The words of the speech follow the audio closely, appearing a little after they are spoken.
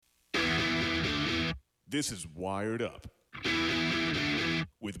This is Wired Up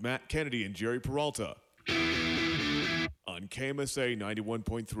with Matt Kennedy and Jerry Peralta on KMSA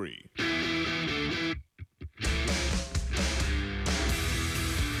 91.3.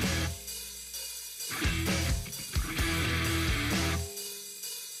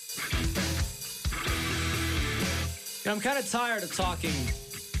 I'm kind of tired of talking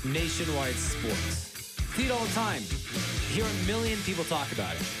nationwide sports. See it all the time. Hear a million people talk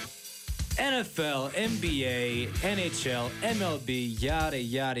about it. NFL, NBA, NHL, MLB, yada,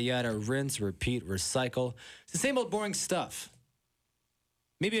 yada, yada, rinse, repeat, recycle. It's the same old boring stuff.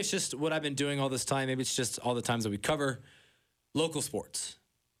 Maybe it's just what I've been doing all this time. Maybe it's just all the times that we cover local sports.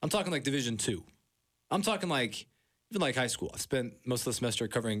 I'm talking like Division II. I'm talking like, even like high school. I've spent most of the semester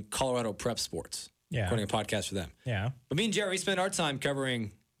covering Colorado prep sports. Yeah. Recording a podcast for them. Yeah. But me and Jerry spent our time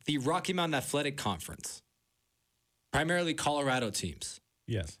covering the Rocky Mountain Athletic Conference. Primarily Colorado teams.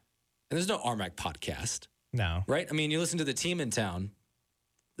 Yes. And there's no RMAC podcast. No. Right? I mean, you listen to the team in town,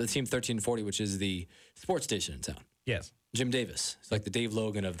 the Team 1340, which is the sports station in town. Yes. Jim Davis. It's like the Dave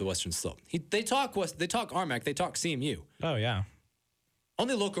Logan of the Western Slope. They talk RMAC, they talk CMU. Oh, yeah.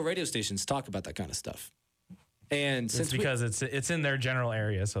 Only local radio stations talk about that kind of stuff. And It's since because it's in their general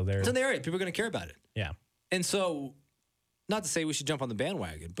area, so they're... it's in the area. People are going to care about it. Yeah. And so, not to say we should jump on the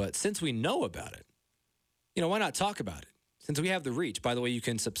bandwagon, but since we know about it, why not talk about it? Since we have the reach, by the way, you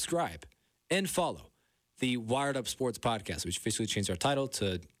can subscribe and follow the Wired Up Sports Podcast, which officially changed our title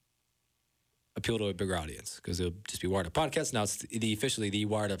to appeal to a bigger audience because it'll just be Wired Up Podcast. Now it's officially the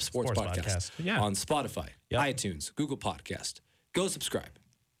Wired Up Sports Podcast. Yeah. On Spotify, Yep. iTunes, Google Podcast. Go subscribe.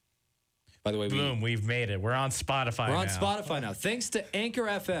 By the way, Boom, we've made it. We're on Spotify now. We're on Spotify now. Thanks to Anchor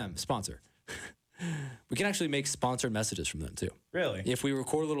FM, sponsor. We can actually make sponsored messages from them, too. Really? If we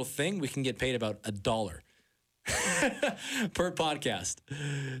record a little thing, we can get paid about $1 per podcast.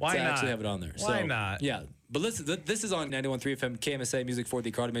 Why to not? actually have it on there. Why not? Yeah. But listen, this is on 91.3 FM, KMSA, music for the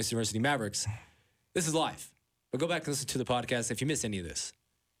Colorado Mesa University Mavericks. This is live. But go back and listen to the podcast if you miss any of this.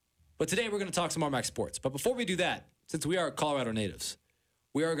 But today we're going to talk some RMAC sports. But before we do that, since we are Colorado natives,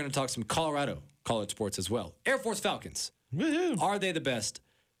 we are going to talk some Colorado college sports as well. Air Force Falcons. Woohoo. Are they the best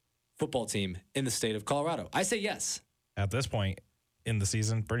football team in the state of Colorado? I say yes. At this point in the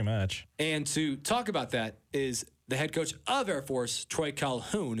season, pretty much. And to talk about that is the head coach of Air Force, Troy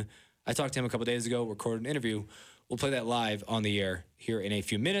Calhoun. I talked to him a couple days ago, recorded an interview. We'll play that live on the air here in a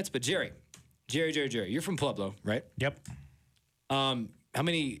few minutes. But Jerry, you're from Pueblo, right? Yep. How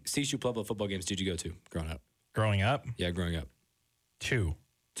many CSU Pueblo football games did you go to growing up? Growing up? Yeah, growing up. Two.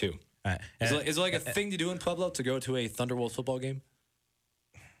 Is it like a thing to do in Pueblo to go to a Thunderwolves football game?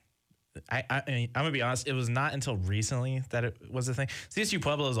 I mean, I'm gonna be honest. It was not until recently that it was a thing. CSU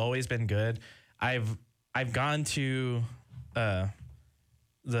Pueblo has always been good. I've gone to the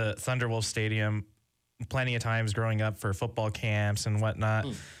Thunderwolves Stadium plenty of times growing up for football camps and whatnot.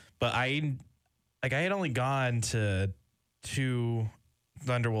 But I had only gone to 2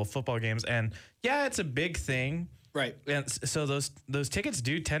 Thunderwolf football games, and yeah, it's a big thing. Right. And so those tickets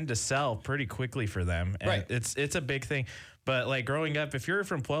do tend to sell pretty quickly for them. And right. It's a big thing. But like growing up, if you're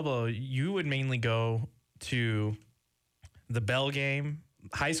from Pueblo, you would mainly go to the Bell game,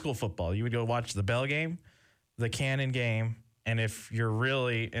 high school football. You would go watch the Bell game, the Cannon game, and if you're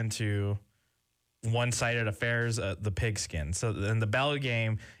really into one-sided affairs, the Pigskin. So then the Bell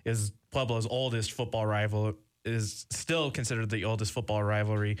game is Pueblo's oldest football rival, is still considered the oldest football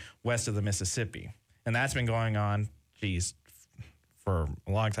rivalry west of the Mississippi. And that's been going on, for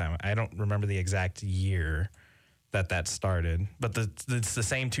a long time. I don't remember the exact year that started, but it's the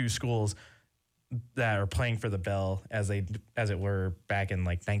same 2 schools that are playing for the Bell as it were back in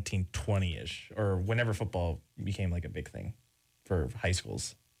like 1920-ish or whenever football became like a big thing for high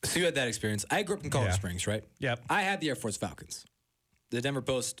schools. So you had that experience. I grew up in Colorado Springs, right? Yep. I had the Air Force Falcons. The Denver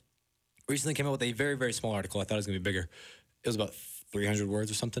Post recently came out with a very, very small article. I thought it was going to be bigger. It was about 300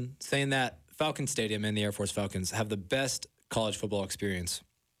 words or something, saying that Falcon Stadium and the Air Force Falcons have the best college football experience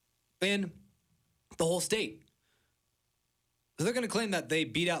in the whole state. So they're going to claim that they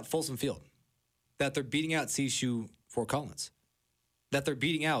beat out Folsom Field, that they're beating out CSU Fort Collins, that they're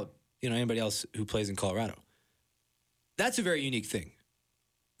beating out anybody else who plays in Colorado. That's a very unique thing.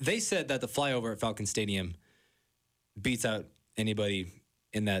 They said that the flyover at Falcon Stadium beats out anybody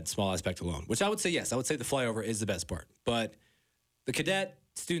in that small aspect alone, which I would say yes. I would say the flyover is the best part. But the cadet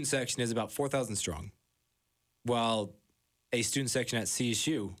student section is about 4,000 strong, while a student section at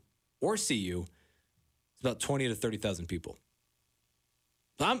CSU or CU is about 20 to 30,000 people.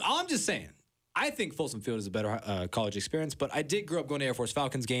 I'm just saying, I think Folsom Field is a better college experience, but I did grow up going to Air Force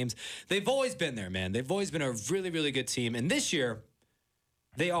Falcons games. They've always been there, man. They've always been a really, really good team. And this year,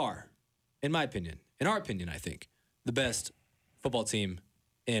 they are, in my opinion, in our opinion, I think, the best football team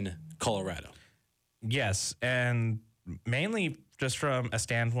in Colorado. Yes, and mainly just from a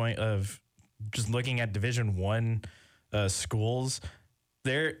standpoint of just looking at Division I schools,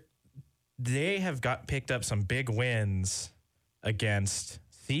 they have picked up some big wins against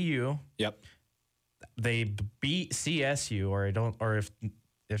CU. Yep. They beat CSU, or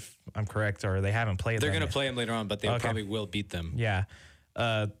if I'm correct, or they haven't played. They're going to play them later on, but they Okay. probably will beat them. Yeah,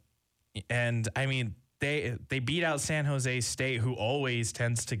 and I mean they beat out San Jose State, who always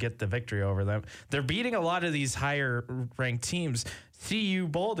tends to get the victory over them. They're beating a lot of these higher ranked teams. CU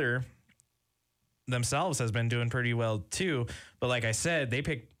Boulder themselves has been doing pretty well too, but like I said,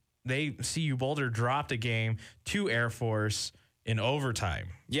 CU Boulder dropped a game to Air Force in overtime.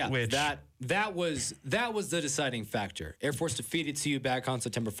 Yeah, which that was the deciding factor. Air Force defeated CU back on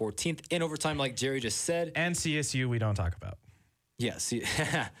September 14th in overtime, like Jerry just said. And CSU we don't talk about. Yeah,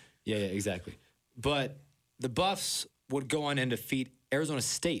 yeah, exactly. But the Buffs would go on and defeat Arizona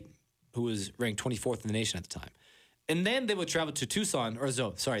State, who was ranked 24th in the nation at the time. And then they would travel to Tucson,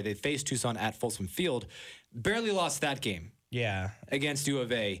 they faced Tucson at Folsom Field. Barely lost that game. Yeah. Against U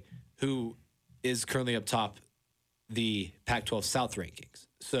of A, who is currently up top the Pac-12 South rankings.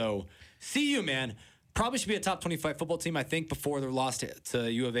 So CU, man, probably should be a top 25 football team. I think before their loss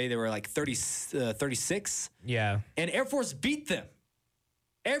to U of A, they were like 36. Yeah. And Air Force beat them.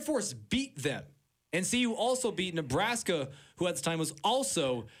 And CU also beat Nebraska, who at the time was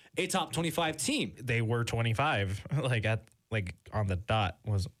also a top 25 team. They were 25, on the dot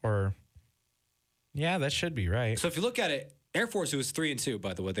yeah, that should be right. So if you look at it, Air Force, who was 3-2,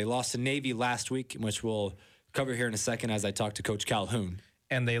 by the way, they lost to Navy last week, which we'll cover here in a second as I talk to Coach Calhoun.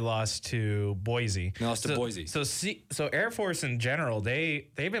 And they lost to Boise. Boise. So Air Force in general,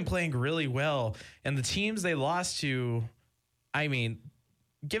 they've been playing really well, and the teams they lost to, I mean,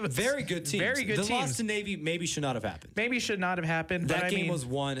 give a very good teams. Very good teams. The loss to Navy maybe should not have happened. That game was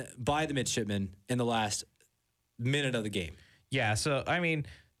won by the midshipmen in the last minute of the game. Yeah, so I mean,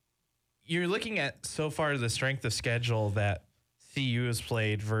 you're looking at so far the strength of schedule that CU has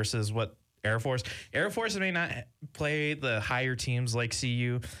played versus what Air Force may not play the higher teams like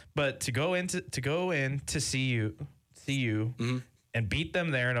CU, but to go into CU Mm-hmm. and beat them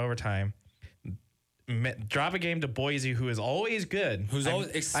there in overtime, drop a game to Boise, who is always good,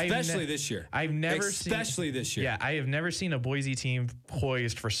 especially this year. This year. Yeah, I have never seen a Boise team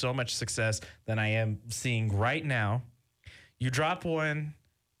poised for so much success than I am seeing right now. You drop one,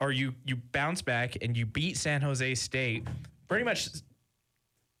 or you bounce back and you beat San Jose State pretty much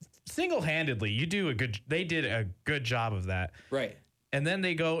single-handedly. They did a good job of that. Right. And then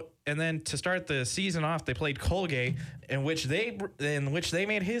to start the season off, they played Colgate, in which they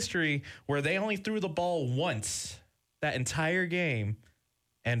made history, where they only threw the ball once that entire game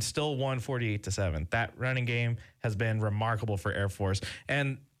and still won 48-7. That running game has been remarkable for Air Force.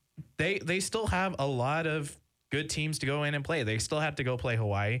 And they still have a lot of good teams to go in and play. They still have to go play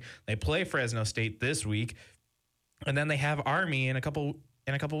Hawaii. They play Fresno State this week, and then they have Army in a couple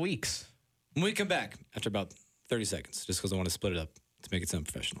weeks. When we come back after about 30 seconds, just because I want to split it up to make it sound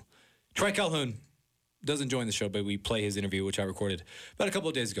professional. Troy Calhoun doesn't join the show, but we play his interview, which I recorded about a couple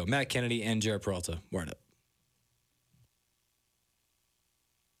of days ago. Matt Kennedy and Jared Peralta. Word up.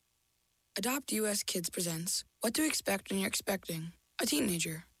 Adopt US Kids presents What to Expect When You're Expecting a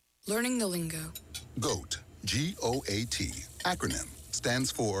Teenager. Learning the lingo. GOAT, G-O-A-T, acronym,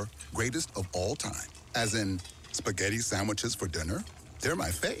 stands for Greatest of All Time. As in, spaghetti sandwiches for dinner? They're my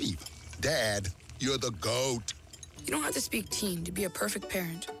fave. Dad, you're the GOAT. You don't have to speak teen to be a perfect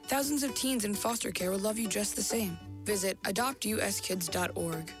parent. Thousands of teens in foster care will love you just the same. Visit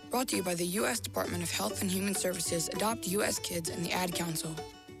adoptuskids.org. Brought to you by the U.S. Department of Health and Human Services, Adopt U.S. Kids, and the Ad Council.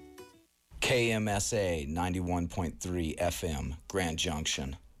 KMSA 91.3 FM, Grand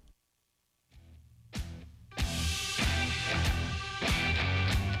Junction.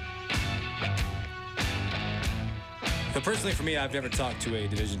 But personally, for me, I've never talked to a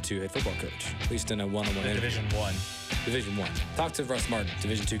Division II head football coach, at least in a one-on-one interview. Division I. Talk to Russ Martin,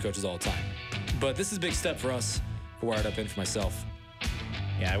 Division II coaches all the time. But this is a big step for us, for Wired Up and for myself.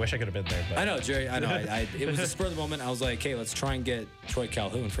 Yeah, I wish I could have been there. But. I know, Jerry. I know. It was the spur of the moment. I was like, hey, let's try and get Troy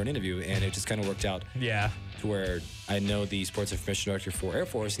Calhoun for an interview. And it just kind of worked out. Yeah. To where I know the sports information director for Air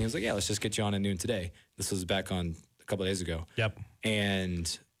Force. And he was like, yeah, let's just get you on at noon today. This was back on a couple of days ago. Yep.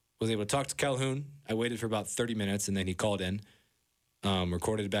 And was able to talk to Calhoun. I waited for about 30 minutes, and then he called in,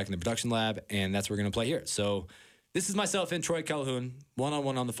 recorded it back in the production lab, and that's what we're going to play here. So this is myself and Troy Calhoun,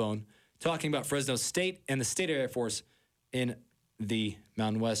 one-on-one on the phone, talking about Fresno State and the State Air Force in the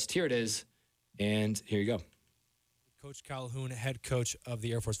Mountain West. Here it is, and here you go. Coach Calhoun, head coach of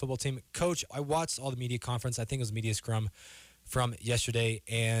the Air Force football team. Coach, I watched all the media conference. I think it was Media Scrum from yesterday,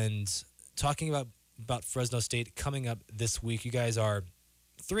 and talking about Fresno State coming up this week. You guys are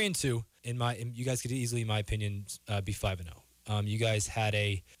 3-2. You guys could easily, in my opinion, be 5-0. You guys had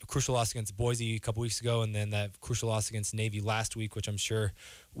a crucial loss against Boise a couple weeks ago, and then that crucial loss against Navy last week, which I'm sure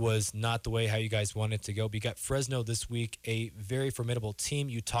was not the way how you guys wanted it to go. But you got Fresno this week, a very formidable team.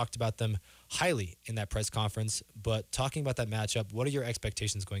 You talked about them highly in that press conference, but talking about that matchup, what are your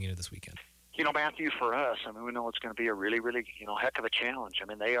expectations going into this weekend? Matthew, for us, we know it's going to be a really, really, heck of a challenge.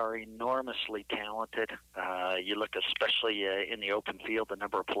 They are enormously talented. You look especially in the open field, the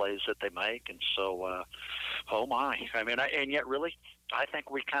number of plays that they make. And so, oh my. And yet really, I think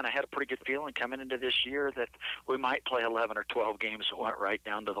we kind of had a pretty good feeling coming into this year that we might play 11 or 12 games that went right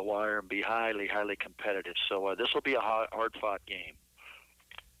down to the wire and be highly, highly competitive. So this will be a hard-fought game.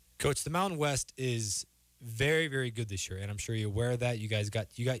 Coach, the Mountain West is very, very good this year, and I'm sure you're aware of that. You guys got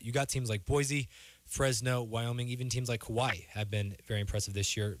teams like Boise, Fresno, Wyoming, even teams like Hawaii have been very impressive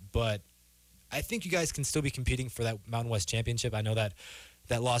this year. But I think you guys can still be competing for that Mountain West championship. I know that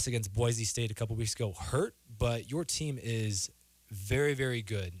loss against Boise State a couple weeks ago hurt, but your team is very, very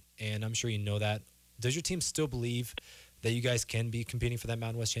good, and I'm sure you know that. Does your team still believe that you guys can be competing for that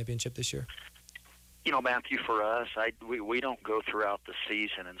Mountain West championship this year? Matthew, for us, we don't go throughout the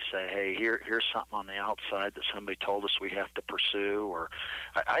season and say, hey, here's something on the outside that somebody told us we have to pursue. Or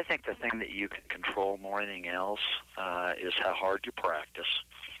I think the thing that you can control more than anything else is how hard you practice,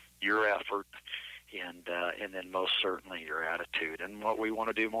 your effort, and then most certainly your attitude. And what we want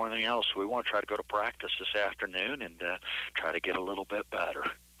to do more than anything else, we want to try to go to practice this afternoon and try to get a little bit better.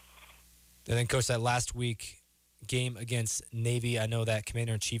 And then, Coach, that last week game against Navy, I know that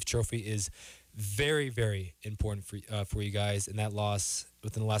Commander-in-Chief trophy is very, very important for you guys, and that loss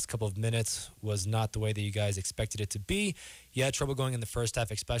within the last couple of minutes was not the way that you guys expected it to be. You had trouble going in the first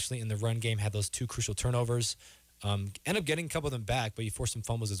half, especially in the run game, had those two crucial turnovers. End up getting a couple of them back, but you forced some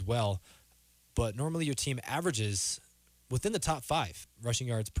fumbles as well. But normally your team averages within the top 5 rushing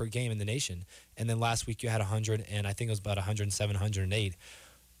yards per game in the nation, and then last week you had 100, and I think it was about 107, 108.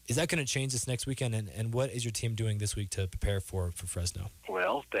 Is that going to change this next weekend, and what is your team doing this week to prepare for Fresno?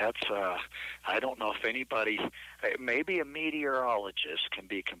 Well, that's I don't know if anybody, maybe a meteorologist can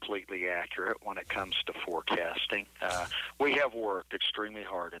be completely accurate when it comes to forecasting. We have worked extremely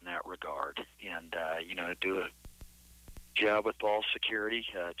hard in that regard, and do a job with ball security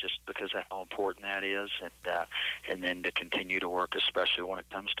just because of how important that is, and then to continue to work, especially when it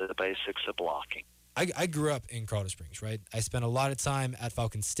comes to the basics of blocking. I grew up in Colorado Springs, right? I spent a lot of time at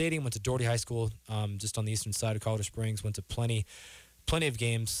Falcons Stadium, went to Doherty High School, just on the eastern side of Colorado Springs, went to plenty of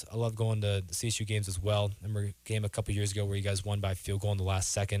games. I love going to the CSU games as well. I remember a game a couple years ago where you guys won by field goal in the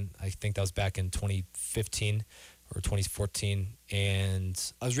last second. I think that was back in 2015 or 2014.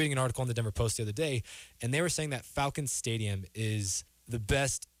 And I was reading an article in the Denver Post the other day, and they were saying that Falcons Stadium is the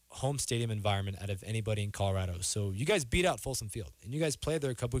best home stadium environment out of anybody in Colorado. So you guys beat out Folsom Field, and you guys played there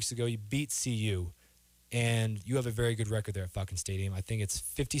a couple weeks ago. You beat CU. And you have a very good record there at Falcon Stadium. I think it's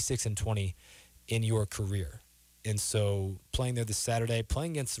 56-20 in your career. And so playing there this Saturday,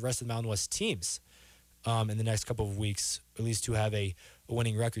 playing against the rest of the Mountain West teams in the next couple of weeks, at least to have a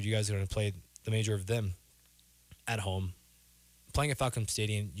winning record, you guys are going to play the major of them at home. Playing at Falcon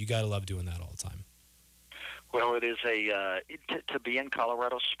Stadium, you got to love doing that all the time. Well, it is to be in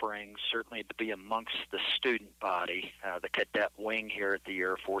Colorado Springs, certainly to be amongst the student body, the cadet wing here at the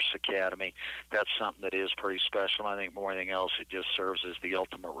Air Force Academy. That's something that is pretty special. I think more than anything else, it just serves as the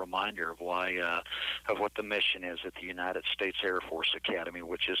ultimate reminder of of what the mission is at the United States Air Force Academy,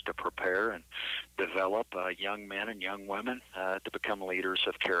 which is to prepare and develop young men and young women to become leaders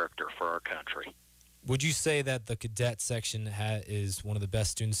of character for our country. Would you say that the cadet section is one of the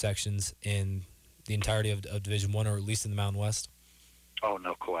best student sections in the entirety of Division I, or at least in the Mountain West? Oh,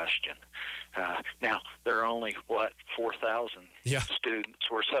 no question. Now, there are only, 4,000 students,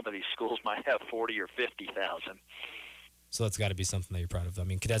 where some of these schools might have 40 or 50,000. So that's got to be something that you're proud of. I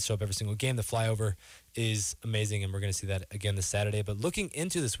mean, cadets show up every single game. The flyover is amazing, and we're going to see that again this Saturday. But looking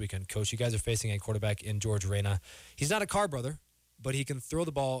into this weekend, Coach, you guys are facing a quarterback in George Reyna. He's not a car brother, but he can throw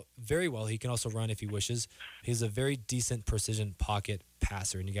the ball very well. He can also run if he wishes. He's a very decent precision pocket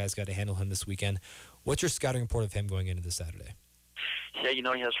passer, and you guys got to handle him this weekend. What's your scouting report of him going into this Saturday? yeah,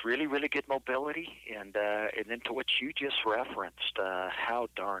 he has really, really good mobility, and then to what you just referenced, how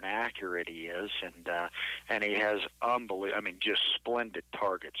darn accurate he is, and he has just splendid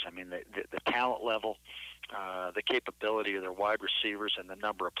targets. I mean, the talent level, the capability of their wide receivers, and the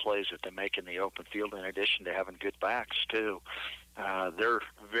number of plays that they make in the open field, in addition to having good backs too. They're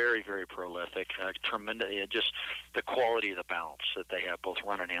very, very prolific. Tremendous, just the quality of the balance that they have, both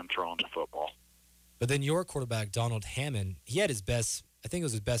running and throwing the football. But then your quarterback, Donald Hammond, he had his best, I think it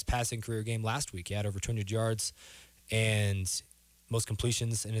was his best passing career game last week. He had over 200 yards and most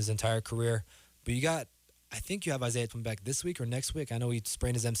completions in his entire career. But I think you have Isaiah coming back this week or next week. I know he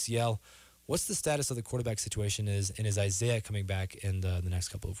sprained his MCL. What's the status of the quarterback situation and is Isaiah coming back in the next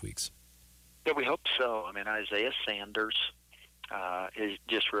couple of weeks? Yeah, we hope so. I mean, Isaiah Sanders is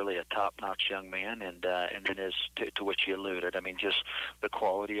just really a top-notch young man, and then is to which you alluded. I mean, just the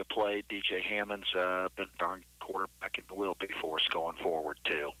quality of play. DJ Hammond's been a darn quarterback and will be for us going forward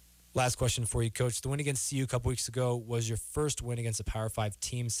too. Last question for you, Coach. The win against CU a couple weeks ago was your first win against a Power 5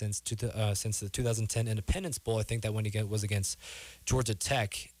 team since the 2010 Independence Bowl. I think that win was against Georgia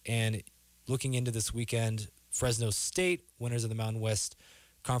Tech. And looking into this weekend, Fresno State, winners of the Mountain West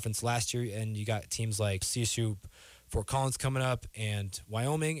Conference last year, and you got teams like CSU, Fort Collins coming up, and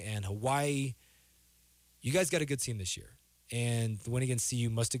Wyoming and Hawaii. You guys got a good team this year. And the win against CU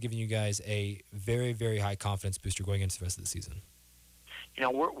must have given you guys a very, very high confidence booster going into the rest of the season.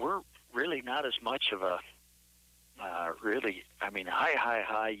 We're really not as much of a high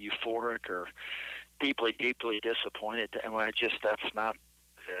euphoric or deeply disappointed. And I just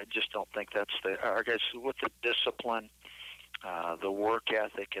don't think that's our guys with the discipline, the work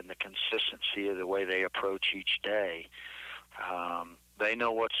ethic, and the consistency of the way they approach each day. They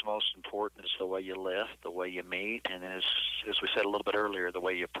know what's most important is the way you lift, the way you meet, and as we said a little bit earlier, the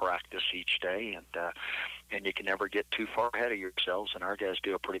way you practice each day, and you can never get too far ahead of yourselves, and our guys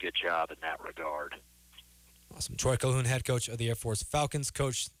do a pretty good job in that regard. Awesome. Troy Calhoun, head coach of the Air Force Falcons.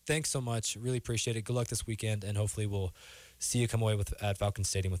 Coach, thanks so much. Really appreciate it. Good luck this weekend, and hopefully we'll see you come away at Falcons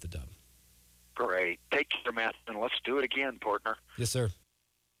Stadium with the dub. Great. Take care, Matt, and let's do it again, partner. Yes, sir.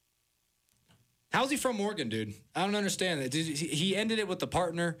 How's he from Morgan, dude? I don't understand that. He ended it with the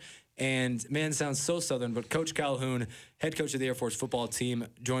partner, and man, sounds so Southern. But Coach Calhoun, head coach of the Air Force football team,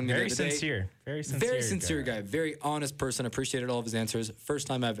 joined me Very the other day. Very sincere guy. Very honest person. Appreciated all of his answers. First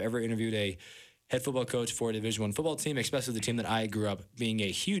time I've ever interviewed a head football coach for a Division I football team, especially the team that I grew up being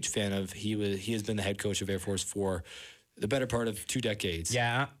a huge fan of. He has been the head coach of Air Force for the better part of 2 decades.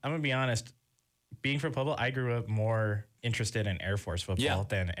 Yeah, I'm gonna be honest. Being from Pueblo, I grew up more interested in Air Force football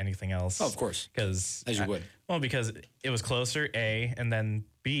than anything else. Oh, of course. Because as you would. Well, because it was closer, A, and then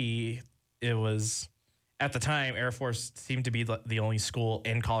B, it was at the time Air Force seemed to be the only school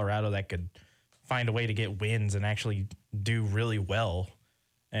in Colorado that could find a way to get wins and actually do really well.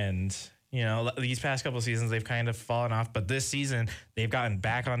 And these past couple of seasons they've kind of fallen off, but this season they've gotten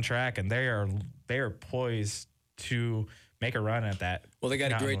back on track and they are poised to make a run at that. Well, they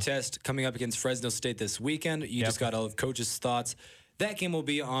got a great test coming up against Fresno State this weekend. You just got all of Coach's thoughts. That game will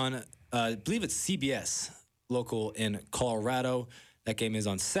be on, I believe it's CBS, local in Colorado. That game is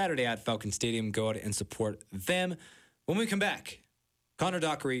on Saturday at Falcon Stadium. Go out and support them. When we come back, Connor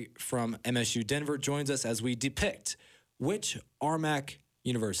Dockery from MSU-Denver joins us as we depict which RMAC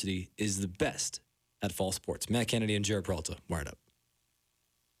university is the best at fall sports. Matt Kennedy and Jared Peralta, wired up.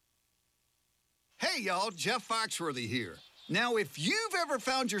 Hey, y'all, Jeff Foxworthy here. Now, if you've ever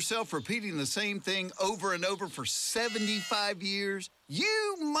found yourself repeating the same thing over and over for 75 years,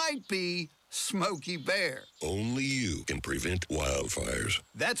 you might be Smokey Bear. Only you can prevent wildfires.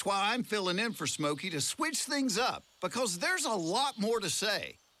 That's why I'm filling in for Smokey to switch things up, because there's a lot more to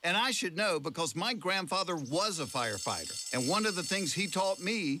say. And I should know because my grandfather was a firefighter. And one of the things he taught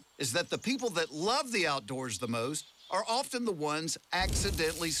me is that the people that love the outdoors the most are often the ones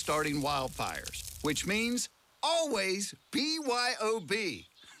accidentally starting wildfires, which means always BYOB.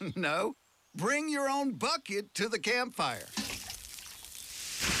 No, bring your own bucket to the campfire.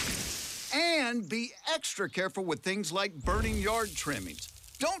 And be extra careful with things like burning yard trimmings.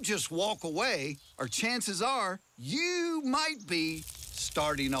 Don't just walk away, or chances are you might be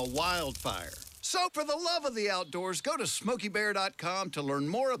starting a wildfire. So for the love of the outdoors, go to SmokeyBear.com to learn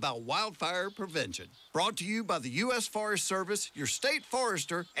more about wildfire prevention. Brought to you by the U.S. Forest Service, your state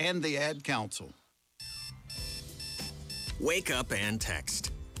forester, and the Ad Council. Wake up and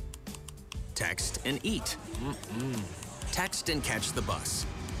text. Text and eat. Text and catch the bus.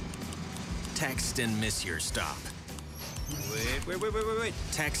 Text and miss your stop. Wait.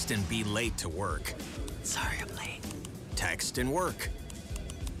 Text and be late to work. Sorry, I'm late. Text and work.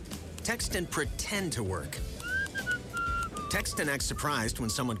 Text and pretend to work. Text and act surprised when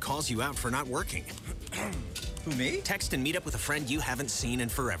someone calls you out for not working. Who, me? Text and meet up with a friend you haven't seen in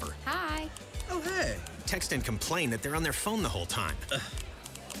forever. Hi. Oh, hey. Text and complain that they're on their phone the whole time.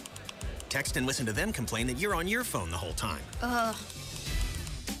 Text and listen to them complain that you're on your phone the whole time.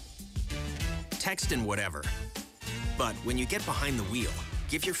 Text and whatever. But when you get behind the wheel,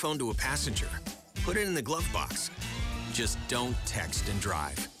 give your phone to a passenger. Put it in the glove box. Just don't text and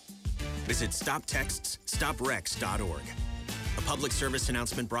drive. Visit StopTextsStopWrecks.org. A public service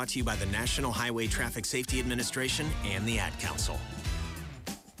announcement brought to you by the National Highway Traffic Safety Administration and the Ad Council.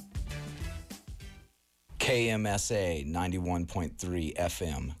 KMSA 91.3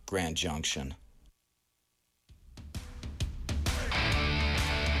 FM, Grand Junction.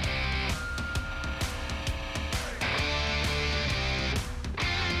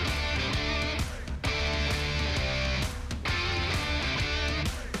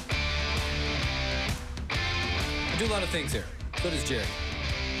 I do a lot of things here. So does Jerry.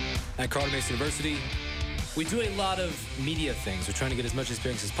 At Carter Mason University, we do a lot of media things. We're trying to get as much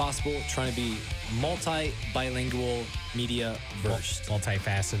experience as possible, trying to be multi-bilingual, media versed.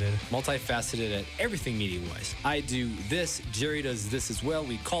 Multifaceted at everything media-wise. I do this. Jerry does this as well.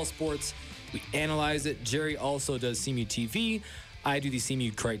 We call sports. We analyze it. Jerry also does CMU TV. I do the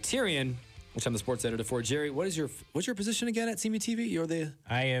CMU Criterion, which I'm the sports editor for. Jerry, what's your position again at CMU TV?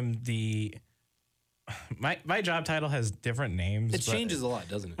 I am the... My job title has different names. It changes a lot,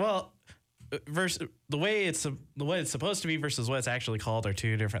 doesn't it? Well, versus the way it's supposed to be versus what it's actually called are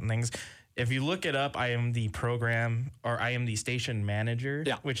two different things. If you look it up, I am the station manager,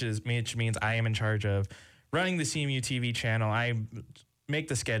 which means I am in charge of running the CMU TV channel. I make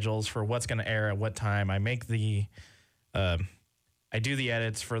the schedules for what's going to air at what time. I make I do the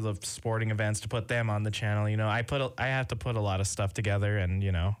edits for the sporting events to put them on the channel. You know, I have to put a lot of stuff together, and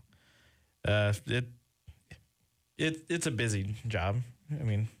you know, it's a busy job. I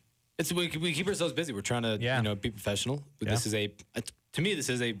mean, we keep ourselves busy. We're trying to be professional. This is to me, this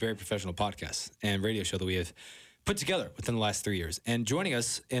is a very professional podcast and radio show that we have put together within the last 3 years. And joining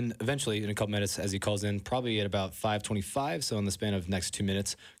us eventually in a couple minutes as he calls in, probably at about 5:25, so in the span of next 2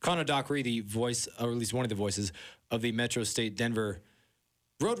 minutes, Connor Dockery, the voice, or at least one of the voices of the Metro State Denver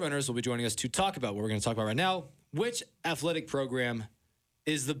Roadrunners, will be joining us to talk about what we're going to talk about right now. Which athletic program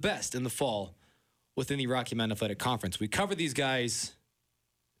is the best in the fall within the Rocky Mountain Athletic Conference? We cover these guys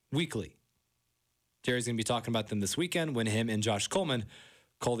weekly. Jerry's going to be talking about them this weekend when him and Josh Coleman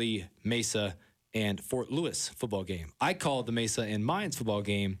call the Mesa and Fort Lewis football game. I called the Mesa and Mines football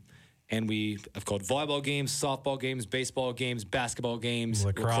game, and we have called volleyball games, softball games, baseball games, basketball games,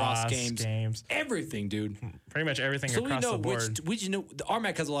 lacrosse games, everything, dude. Pretty much everything across the board. The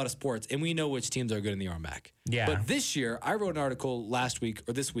RMAC has a lot of sports, and we know which teams are good in the RMAC. Yeah. But this year, I wrote an article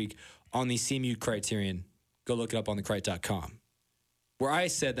this week on the CMU Criterion. Go look it up on thecrite.com, where I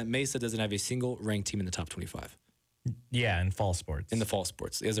said that Mesa doesn't have a single ranked team in the top 25. Yeah, in fall sports. In the fall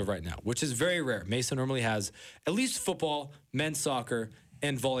sports, as of right now, which is very rare. Mesa normally has at least football, men's soccer,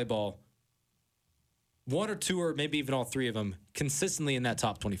 and volleyball. One or two, or maybe even all three of them, consistently in that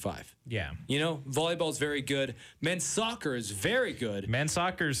top 25. Yeah. You know, volleyball is very good. Men's soccer is very good. Men's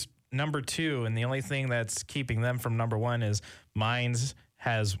soccer's number 2, and the only thing that's keeping them from number 1 is Mines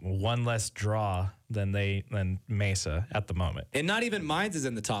has one less draw than Mesa at the moment. And not even Mines is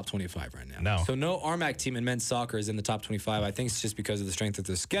in the top 25 right now. No. So no RMAC team in men's soccer is in the top 25. I think it's just because of the strength of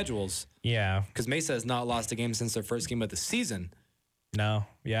their schedules. Yeah. Because Mesa has not lost a game since their first game of the season. No,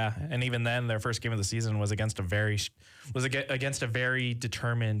 yeah, and even then, their first game of the season was against a very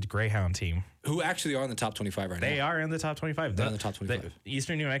determined Greyhound team, who actually are in the top 25 right now. They are in the top 25. They're in the top 25.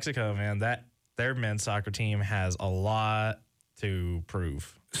 Eastern New Mexico, man, their men's soccer team has a lot to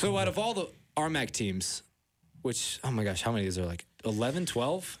prove. So out of all the RMAC teams, which, oh my gosh, how many is there? Like 11,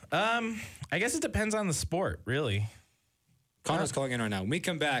 12? I guess it depends on the sport, really. Connor's calling in right now. When we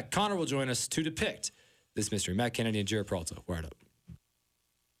come back, Connor will join us to depict this mystery. Matt Kennedy and Jared Peralta. Wire it up.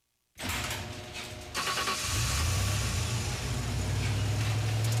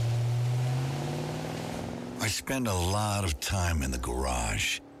 I spend a lot of time in the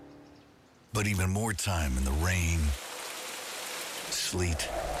garage, but even more time in the rain, sleet,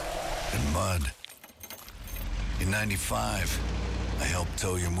 and mud. In 95, I helped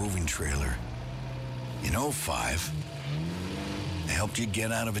tow your moving trailer. In 05, I helped you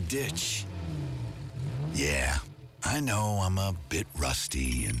get out of a ditch. Yeah, I know I'm a bit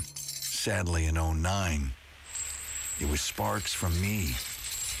rusty, and sadly in 09, it was sparks from me,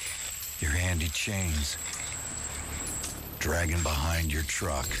 your handy chains, dragging behind your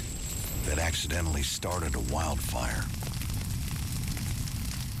truck that accidentally started a wildfire.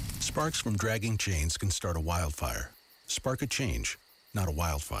 Sparks from dragging chains can start a wildfire. Spark a change, not a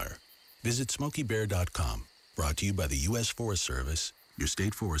wildfire. Visit SmokeyBear.com. Brought to you by the U.S. Forest Service, your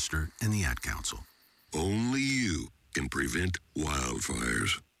state forester, and the Ad Council. Only you can prevent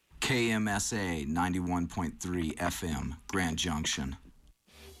wildfires. KMSA 91.3 FM, Grand Junction.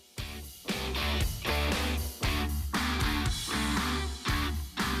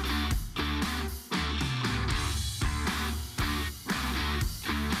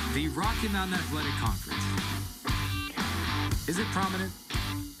 The Rocky Mountain Athletic Conference. Is it prominent?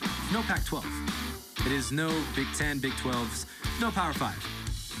 No Pac-12. It is no Big 10, Big 12s, no Power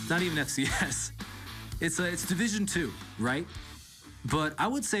 5. Not even FCS. It's Division II, right? But I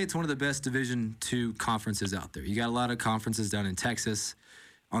would say it's one of the best Division II conferences out there. You got a lot of conferences down in Texas,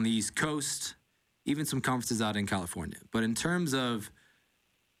 on the East Coast, even some conferences out in California. But in terms of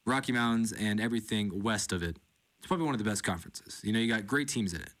Rocky Mountains and everything west of it, it's probably one of the best conferences. You know, you got great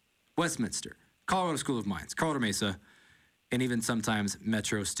teams in it. Westminster, Colorado School of Mines, Colorado Mesa, and even sometimes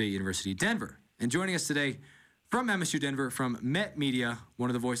Metro State University, Denver. And joining us today from MSU-Denver, from Met Media, one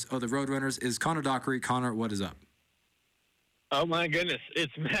of the voice of the Roadrunners, is Connor Dockery. Connor, what is up? Oh, my goodness.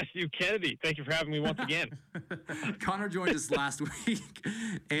 It's Matthew Kennedy. Thank you for having me once again. Connor joined us last week,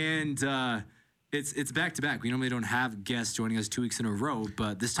 and it's back-to-back. We normally don't have guests joining us 2 weeks in a row,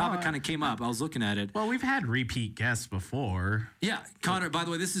 but this topic kind of came up. I was looking at it. Well, we've had repeat guests before. Yeah. Connor, by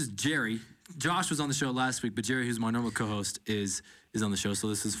the way, this is Jerry. Josh was on the show last week, but Jerry, who's my normal co-host, is on the show. So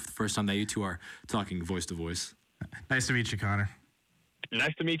this is the first time that you two are talking voice to voice. Nice to meet you, Connor.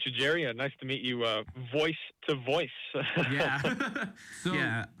 Nice to meet you, Jerry. Nice to meet you, voice to voice.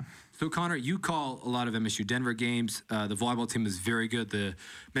 Yeah. So, Connor, you call a lot of MSU-Denver games. The volleyball team is very good. The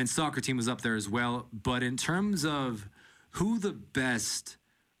men's soccer team was up there as well. But in terms of who the best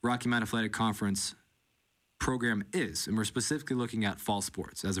Rocky Mountain Athletic Conference program is, and we're specifically looking at fall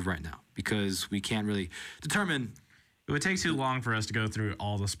sports as of right now, because we can't really determine. It would take too long for us to go through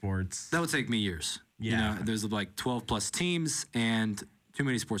all the sports. That would take me years. Yeah. You know, there's like 12 plus teams and too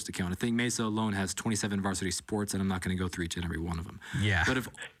many sports to count. I think Mesa alone has 27 varsity sports, and I'm not going to go through each and every one of them. Yeah.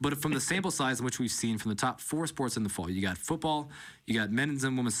 But if from the sample size in which we've seen from the top 4 sports in the fall, you got football, you got men's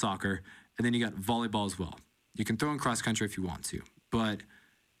and women's soccer, and then you got volleyball as well. You can throw in cross country if you want to. But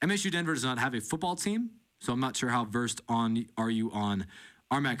MSU-Denver does not have a football team, so I'm not sure how versed are you on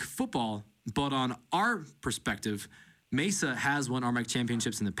RMAC football. But on our perspective, Mesa has won RMAC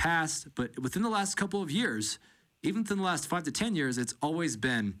championships in the past, but within the last couple of years, even within the last 5 to 10 years, it's always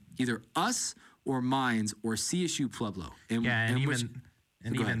been either us or Mines or CSU Pueblo. And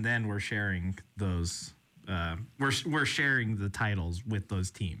even then, we're sharing those. We're sharing the titles with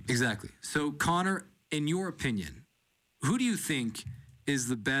those teams. Exactly. So, Connor, in your opinion, who do you think is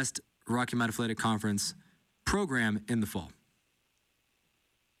the best Rocky Mountain Athletic Conference program in the fall?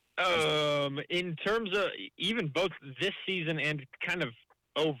 In terms of even both this season and kind of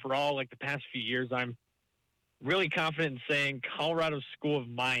overall, like the past few years, I'm really confident in saying Colorado School of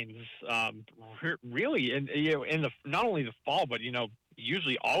Mines. Really, in the not only the fall, but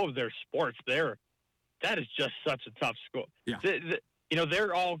usually all of their sports there. That is just such a tough school. Yeah.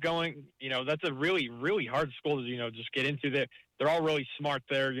 They're all going. That's a really, really hard school to just get into. They're all really smart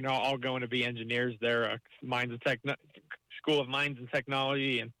there. All going to be engineers. They're School of Mines and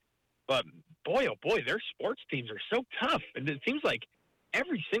Technology, but boy, oh boy, their sports teams are so tough, and it seems like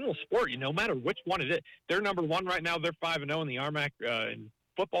every single sport, no matter which one it is, they're number 1 right now. They're 5-0 in the RMAC in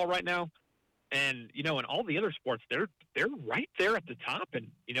football right now, and in all the other sports, they're right there at the top, and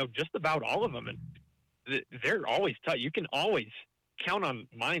just about all of them, and they're always tough. You can always count on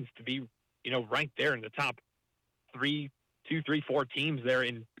Mines to be ranked there in the top 2, 3, 4 teams there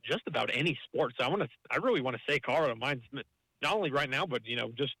in just about any sport. So I really want to say Colorado Mines, not only right now, but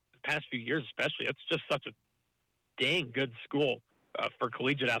just the past few years especially. It's just such a dang good school for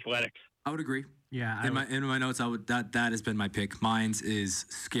collegiate athletics. I would agree. Yeah. In my notes, that has been my pick. Mines is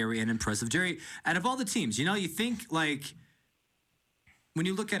scary and impressive. Jerry, out of all the teams, you think like when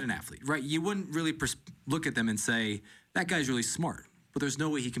you look at an athlete, right? You wouldn't really look at them and say that guy's really smart, but there's no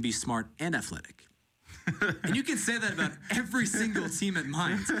way he can be smart and athletic. And you can say that about every single team at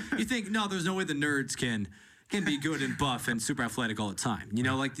Mines. You think, no, there's no way the nerds can be good and buff and super athletic all the time. You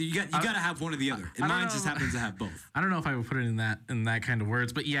got to have one or the other. And Mines just happens to have both. I don't know if I would put it in that kind of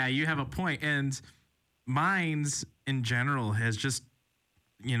words, but yeah, you have a point. And Mines in general has just,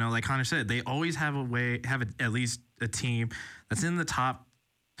 like Connor said, they always have at least a team that's in the top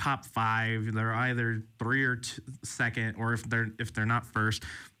 5. They're either 3 or 2nd, or if they're not first.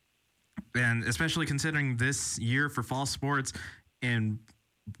 And especially considering this year for fall sports in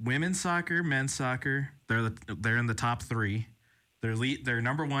women's soccer, men's soccer, they're in the top 3. They're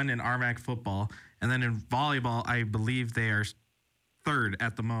number one in RMAC football, and then in volleyball, I believe they are third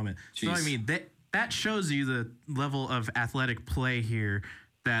at the moment. Jeez. So I mean that shows you the level of athletic play here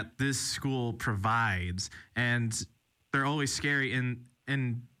that this school provides, and they're always scary.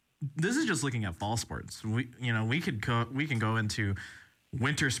 And this is just looking at fall sports. We can go into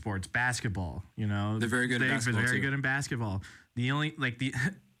winter sports, basketball. They're very good. They're very good in basketball. The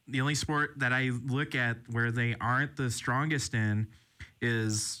only sport that I look at where they aren't the strongest in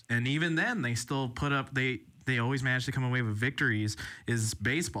is, and even then they still put up, they always manage to come away with victories, is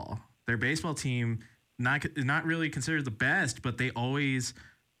baseball. Their baseball team, not really considered the best, but they always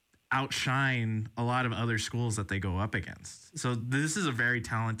outshine a lot of other schools that they go up against. So this is a very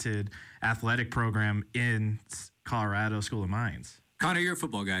talented athletic program in Colorado School of Mines. Connor, you're a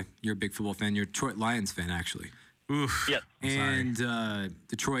football guy. You're a big football fan. You're a Detroit Lions fan, actually. Oof. Yep. And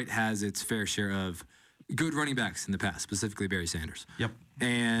Detroit has its fair share of good running backs in the past, specifically Barry Sanders. Yep.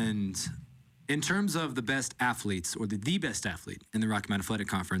 And in terms of the best athletes, or the best athlete in the Rocky Mountain Athletic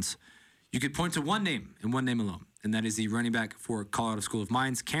Conference, you could point to one name and one name alone, and that is the running back for Colorado School of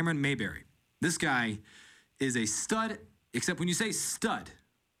Mines, Cameron Mayberry. This guy is a stud, except when you say stud,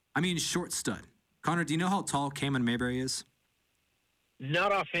 I mean short stud. Connor, do you know how tall Cameron Mayberry is?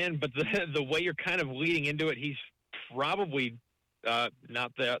 Not offhand, but the way you're kind of leading into it, he's probably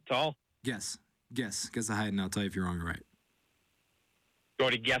not that tall. Guess the height, and I'll tell you if you're wrong or right. Go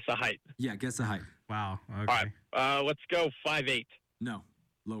to guess a height. Yeah, guess the height. Wow. Okay. All right. Let's go 5'8". No,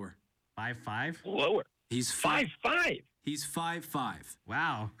 lower. 5'5"? Lower. He's 5'5". He's 5'5".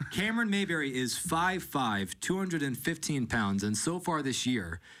 Wow. Cameron Mayberry is 5'5", 215 pounds, and so far this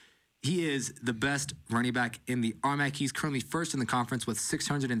year, he is the best running back in the RMAC. He's currently first in the conference with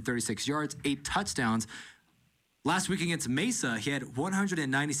 636 yards, 8 touchdowns. Last week against Mesa, he had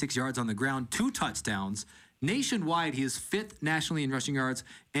 196 yards on the ground, 2 touchdowns. Nationwide, he is 5th nationally in rushing yards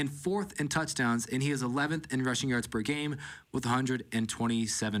and 4th in touchdowns, and he is 11th in rushing yards per game with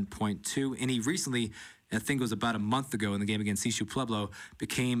 127.2. And he recently, I think it was about a month ago in the game against Sishu Pueblo,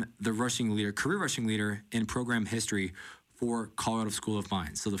 became the career rushing leader in program history for Colorado School of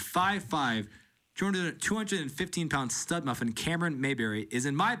Mines. So the 5'5", 215-pound stud muffin, Cameron Mayberry, is,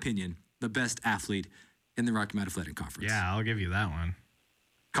 in my opinion, the best athlete in the Rocky Mountain Athletic Conference. Yeah, I'll give you that one.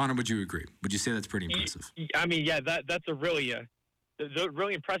 Connor, would you agree? Would you say that's pretty impressive? I mean, yeah, that's a really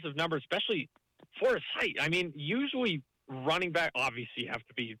impressive number, especially for his height. I mean, usually running back, obviously, you have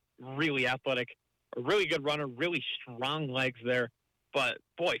to be really athletic, a really good runner, really strong legs there. But,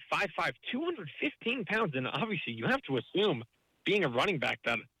 boy, 5'5", 215 pounds, and obviously you have to assume, being a running back,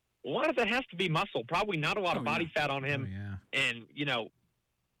 that a lot of that has to be muscle, probably not a lot of body fat on him. Oh, yeah. And,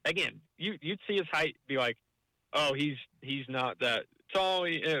 again, you'd see his height, be like, oh, he's not that tall,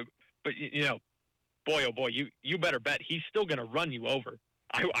 but boy, oh boy, you better bet he's still going to run you over.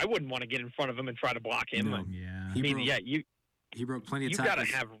 I wouldn't want to get in front of him and try to block him. No. Yeah. He broke plenty of you tackles. got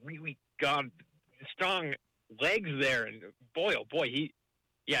to have really strong legs there, and boy, oh boy,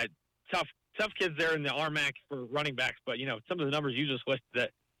 tough kids there in the RMAC for running backs. But some of the numbers you just listed,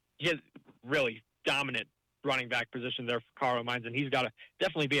 that he has really dominant running back position there for Colorado Mines, and he's got to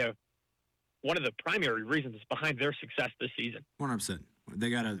definitely be one of the primary reasons behind their success this season. 100%. They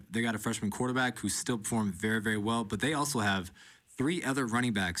got a freshman quarterback who still performed very, very well, but they also have 3 other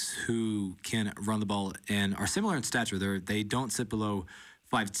running backs who can run the ball and are similar in stature. They don't sit below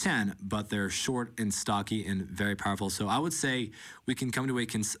 5'10", but they're short and stocky and very powerful. So I would say we can come to a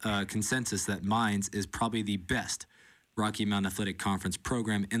consensus that Mines is probably the best Rocky Mountain Athletic Conference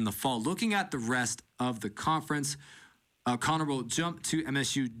program in the fall. Looking at the rest of the conference, Connor will jump to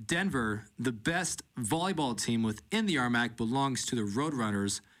MSU-Denver. The best volleyball team within the RMAC belongs to the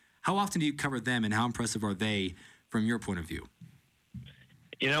Roadrunners. How often do you cover them, and how impressive are they from your point of view?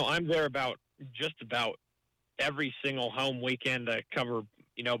 I'm there just about every single home weekend. I cover,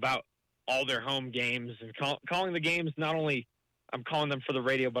 about all their home games and calling the games. Not only I'm calling them for the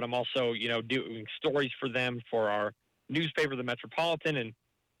radio, but I'm also, doing stories for them for our newspaper, the Metropolitan. And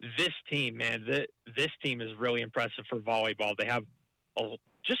this team, man, this team is really impressive for volleyball. They have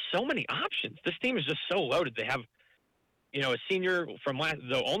just so many options. This team is just so loaded. They have, a senior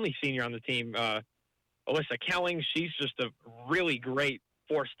the only senior on the team, Alyssa Kelling. She's just a really great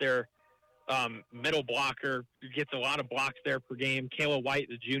force there. Middle blocker, gets a lot of blocks there per game. Kayla White,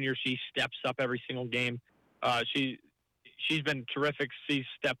 the junior, she steps up every single game. She's been terrific. She's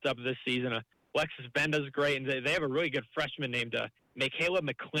stepped up this season. Alexis Benda's great, and they have a really good freshman named Michaela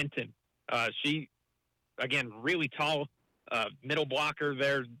McClinton. She, again, really tall, middle blocker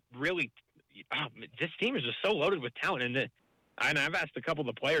there. Really, this team is just so loaded with talent. And I've asked a couple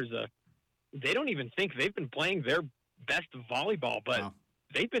of the players, they don't even think they've been playing their best volleyball, but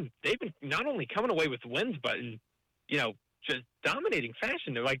they've been not only coming away with wins, but in, just dominating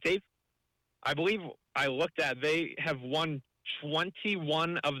fashion. They're like I believe I looked at, they have won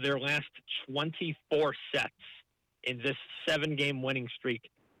 21 of their last 24 sets in this 7-game winning streak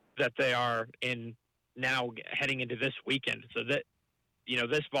that they are in now heading into this weekend. So that,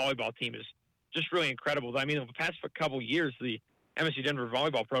 this volleyball team is just really incredible. I mean, over the past couple years, the MSU-Denver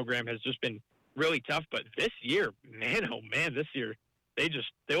volleyball program has just been really tough, but this year, this year, they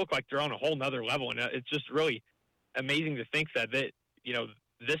look like they're on a whole nother level, and it's just really amazing to think that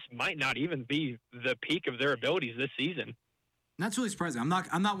this might not even be the peak of their abilities this season. That's really surprising. I'm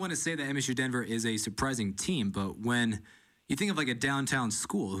not one to say that MSU-Denver is a surprising team, but when you think of like a downtown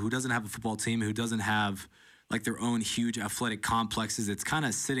school who doesn't have a football team, who doesn't have like their own huge athletic complexes, it's kind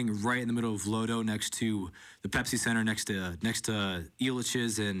of sitting right in the middle of Lodo, next to the Pepsi Center, next to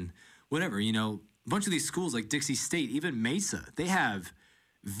Elitch's and whatever. A bunch of these schools like Dixie State, even Mesa, they have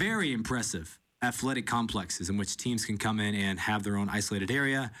very impressive athletic complexes in which teams can come in and have their own isolated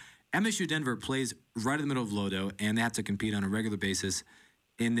area. MSU-Denver plays right in the middle of Lodo, and they have to compete on a regular basis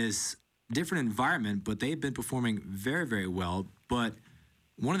in this different environment, but they've been performing very, very well. But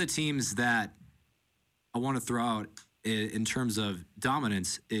one of the teams that I want to throw out in terms of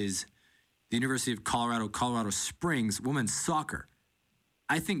dominance is the University of Colorado Springs women's soccer.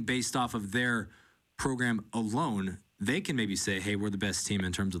 I think based off of their program alone, they can maybe say, hey, we're the best team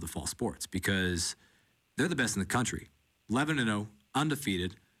in terms of the fall sports, because they're the best in the country. 11-0,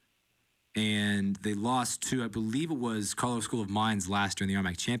 undefeated. And they lost to, I believe it was Colorado School of Mines last year in the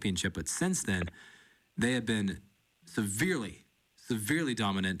RMAC championship. But since then, they have been severely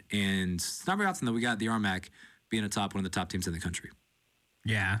dominant. And it's not very often that we got the RMAC being one of the top teams in the country.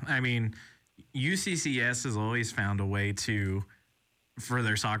 Yeah, I mean, UCCS has always found a way for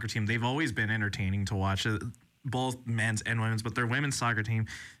their soccer team. They've always been entertaining to watch, both men's and women's. But their women's soccer team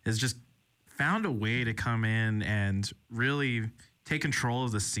has just found a way to come in and really take control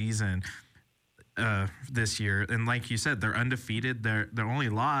of the season this year. And like you said, they're undefeated. Their only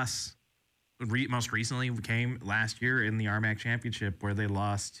loss most recently came last year in the RMAC championship, where they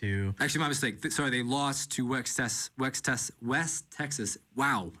lost to... Actually, my mistake. Sorry, they lost to West Texas.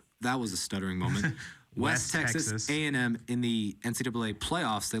 Wow, that was a stuttering moment. West Texas A&M in the NCAA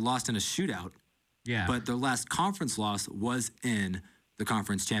playoffs. They lost in a shootout. Yeah. But their last conference loss was in the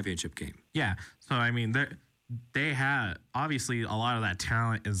conference championship game. Yeah. So, I mean, they had, obviously, a lot of that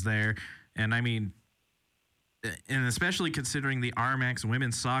talent is there. And, I mean, and especially considering the RMAC's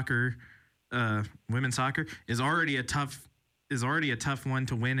women's soccer is already a tough one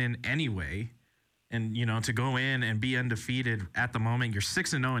to win in anyway. And, to go in and be undefeated at the moment, you're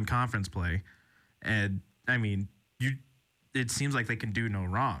 6-0 in conference play. And, I mean, it seems like they can do no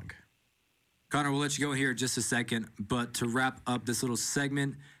wrong. Connor, we'll let you go here in just a second, but to wrap up this little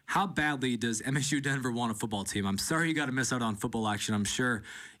segment, how badly does MSU-Denver want a football team? I'm sorry you got to miss out on football action. I'm sure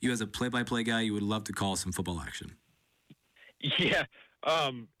you, as a play-by-play guy, you would love to call some football action. Yeah.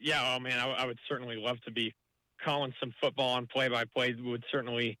 Oh, man, I would certainly love to be calling some football on play-by-play. It would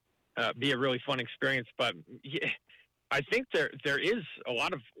certainly be a really fun experience. But yeah, I think there is a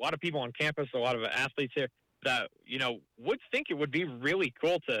lot of people on campus, a lot of athletes here that, would think it would be really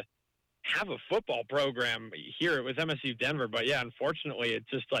cool to have a football program here with MSU-Denver. But yeah, unfortunately, it's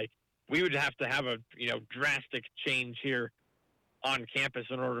just like we would have to have a, drastic change here on campus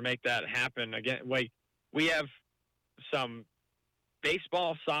in order to make that happen. Again, like we have some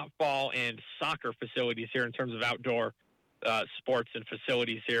baseball, softball, and soccer facilities here in terms of outdoor sports and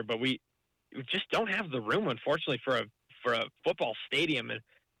facilities here, but we just don't have the room, unfortunately, for a football stadium. And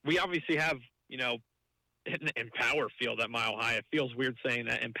we obviously have, an Empower Field at Mile High. It feels weird saying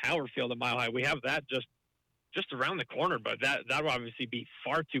that, Empower Field at Mile High. We have that just around the corner, but that would obviously be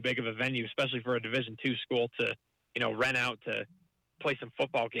far too big of a venue, especially for a Division II school to, rent out to play some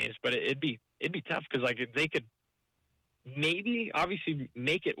football games. But it'd be tough because like they could maybe obviously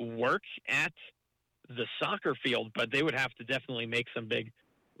make it work at the soccer field, but they would have to definitely make some big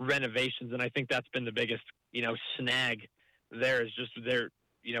renovations. And I think that's been the biggest, snag there, is just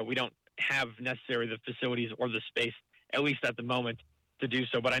we don't have necessarily the facilities or the space, at least at the moment, to do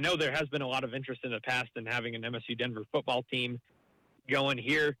so. But I know there has been a lot of interest in the past in having an MSU-Denver football team going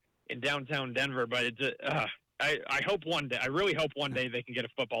here in downtown Denver. But it's, I hope one day, I really hope one day they can get a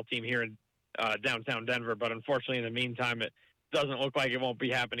football team here in downtown Denver. But unfortunately, in the meantime, it doesn't look like it won't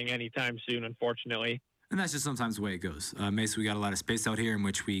be happening anytime soon, unfortunately. And that's just sometimes the way it goes. Mesa, we got a lot of space out here in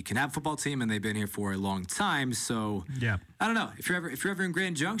which we can have a football team, and they've been here for a long time. So yeah, I don't know if you're ever in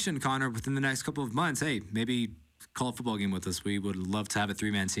Grand Junction, Connor, within the next couple of months. Hey, maybe call a football game with us. We would love to have a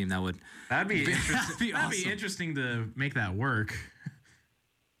 3-man team. That'd be That'd awesome. be interesting to make that work.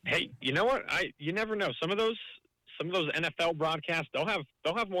 Hey, you know what? You never know. Some of those NFL broadcasts, they'll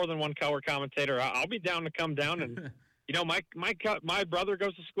have more than one color commentator. I'll be down to come down and my brother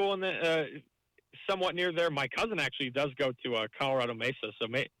goes to school in the somewhat near there. My cousin actually does go to Colorado Mesa, so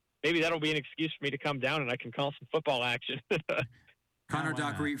maybe that'll be an excuse for me to come down and I can call some football action. Connor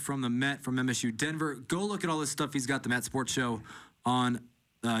Dockery from the Met from MSU-Denver. Go look at all this stuff. He's got the Met Sports Show on.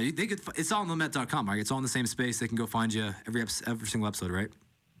 It's all on themet.com, right? It's all in the same space. They can go find you every single episode, right?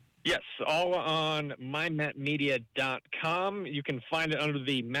 Yes, all on mymetmedia.com. You can find it under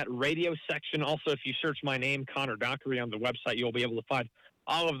the Met Radio section. Also, if you search my name, Connor Dockery, on the website, you'll be able to find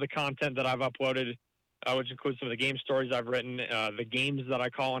all of the content that I've uploaded, which includes some of the game stories I've written, the games that I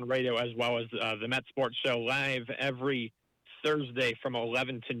call on radio, as well as the Met Sports Show live every Thursday from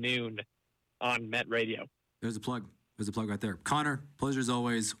 11 to noon on Met Radio. There's a plug. There's a plug right there. Connor, pleasure as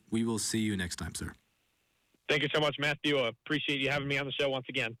always. We will see you next time, sir. Thank you so much, Matthew. Appreciate you having me on the show once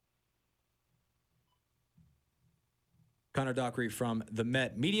again. Connor Dockery from the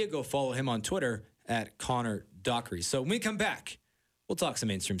Met Media. Go follow him on Twitter at Connor Dockery. So when we come back, we'll talk some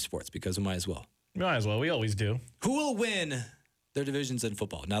mainstream sports because we might as well. We might as well. We always do. Who will win their divisions in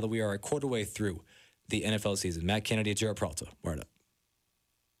football now that we are a quarter way through the NFL season? Matt Kennedy, Jared Peralta. Word up.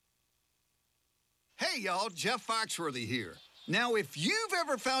 Hey, y'all. Jeff Foxworthy here. Now, if you've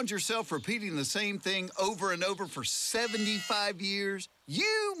ever found yourself repeating the same thing over and over for 75 years,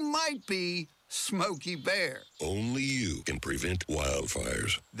 you might be Smokey Bear. Only you can prevent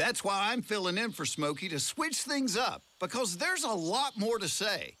wildfires. That's why I'm filling in for Smokey to switch things up, because there's a lot more to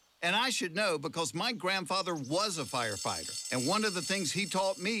say. And I should know because my grandfather was a firefighter. And one of the things he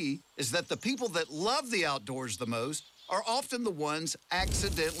taught me is that the people that love the outdoors the most are often the ones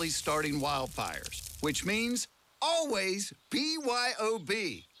accidentally starting wildfires, which means always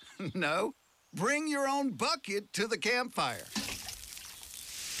BYOB. No, bring your own bucket to the campfire.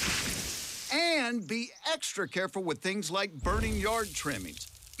 And be extra careful with things like burning yard trimmings.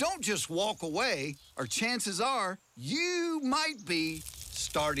 Don't just walk away, or chances are you might be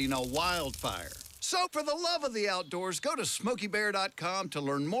starting a wildfire. So for the love of the outdoors, go to SmokeyBear.com to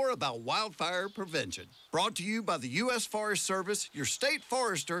learn more about wildfire prevention. Brought to you by the U.S. Forest Service, your state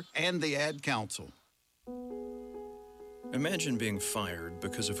forester, and the Ad Council. Imagine being fired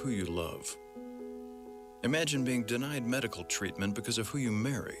because of who you love. Imagine being denied medical treatment because of who you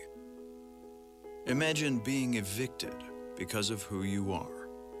marry. Imagine being evicted because of who you are.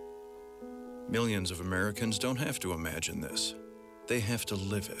 Millions of Americans don't have to imagine this. They have to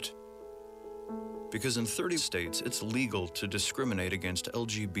live it. Because in 30 states, it's legal to discriminate against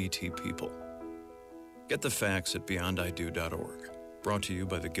LGBT people. Get the facts at beyondido.org. Brought to you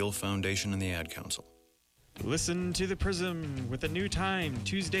by the Gill Foundation and the Ad Council. Listen to The Prism with a new time,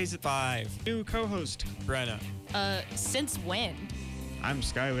 Tuesdays at 5. New co-host, Brenna. Since when? I'm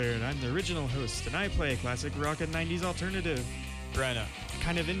Skylar, and I'm the original host, and I play classic rock and 90s alternative. Brenna, what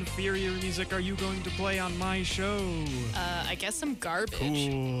kind of inferior music are you going to play on my show? I guess some garbage.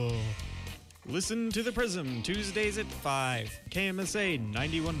 Cool. Listen to The Prism, Tuesdays at 5. KMSA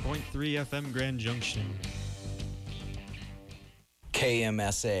 91.3 FM Grand Junction.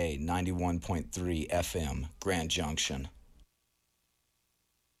 KMSA 91.3 FM Grand Junction.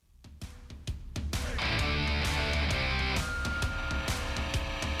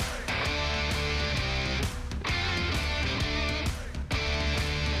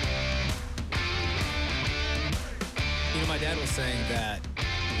 My dad was saying that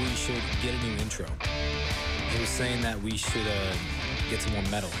we should get a new intro. He was saying that we should get some more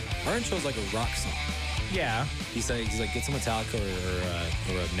metal. Our intro is like a rock song. Yeah. He's like get some Metallica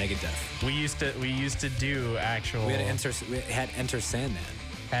or a Megadeth. We used to do actual. We had Enter Sandman.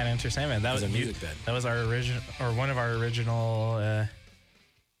 That was a music bed. That was our original, or one of our original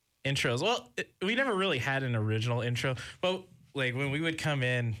intros. Well, we never really had an original intro, but like when we would come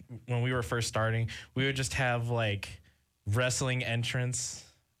in when we were first starting, we would just have like wrestling entrance.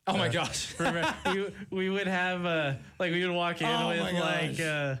 Oh my gosh! Remember, we would have like we would walk in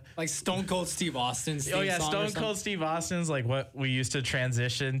with like Stone Cold Steve Austin's theme oh yeah, song Stone Cold Steve Austin's like what we used to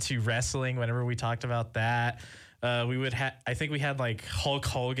transition to wrestling whenever we talked about that. We would have I think we had like Hulk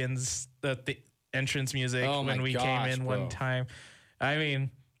Hogan's the entrance music when we came in one time. I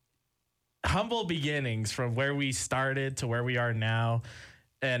mean, humble beginnings from where we started to where we are now,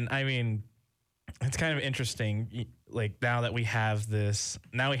 and I mean, it's kind of interesting. Like now that we have this,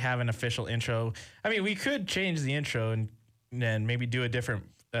 now we have an official intro. I mean, we could change the intro and maybe do a different,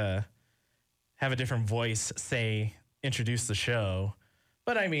 have a different voice, say, introduce the show.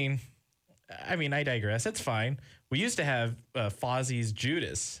 But I mean, I digress. It's fine. We used to have Fozzie's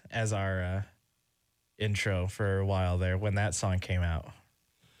Judas as our intro for a while there when that song came out.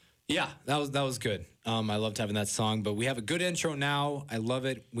 Yeah, that was good. I loved having that song, but we have a good intro now. I love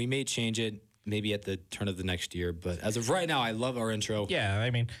it. We may change it maybe at the turn of the next year, but as of right now, I love our intro. Yeah, I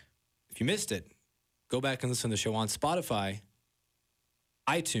mean, if you missed it, go back and listen to the show on Spotify,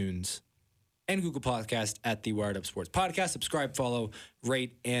 iTunes, and Google Podcast at the Wired Up Sports Podcast. Subscribe, follow,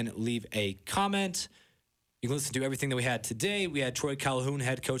 rate, and leave a comment. You can listen to everything that we had today. We had Troy Calhoun,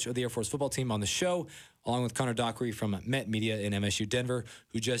 head coach of the Air Force football team, on the show, along with Connor Dockery from Met Media in MSU-Denver,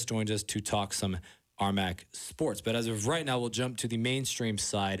 who just joined us to talk some RMAC sports. But as of right now, we'll jump to the mainstream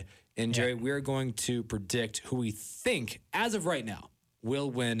side. And, Jerry, we're going to predict who we think, as of right now,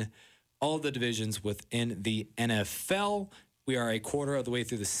 will win all the divisions within the NFL. We are a quarter of the way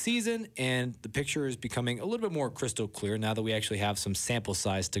through the season, and the picture is becoming a little bit more crystal clear now that we actually have some sample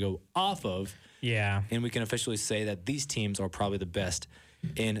size to go off of. Yeah. And we can officially say that these teams are probably the best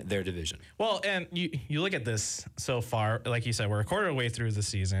in their division. Well, and you look at this so far, like you said, we're a quarter of the way through the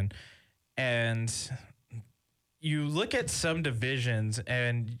season, and you look at some divisions,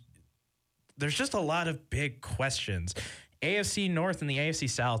 and there's just a lot of big questions. AFC North and the AFC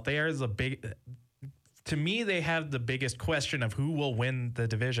South, they are the big... To me, they have the biggest question of who will win the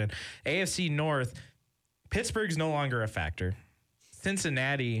division. AFC North, Pittsburgh's no longer a factor.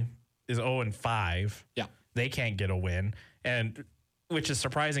 Cincinnati is 0-5. Yeah. They can't get a win, and which is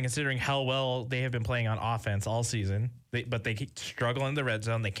surprising considering how well they have been playing on offense all season. But they keep struggling in the red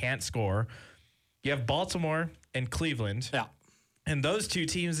zone. They can't score. You have Baltimore and Cleveland. Yeah. And those two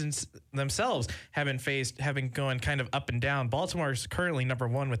teams themselves have been going kind of up and down. Baltimore is currently number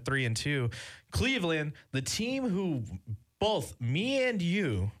 1 with 3-2. Cleveland, the team who both me and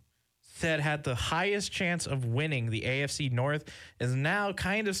you said had the highest chance of winning the AFC North, is now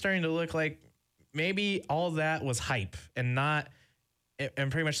kind of starting to look like maybe all that was hype and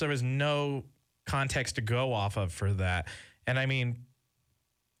pretty much there was no context to go off of for that. And I mean,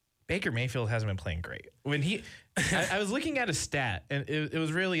 Baker Mayfield hasn't been playing great. When I was looking at a stat, and it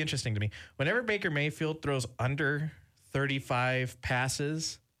was really interesting to me. Whenever Baker Mayfield throws under 35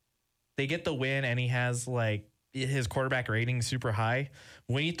 passes, they get the win, and he has like his quarterback rating super high.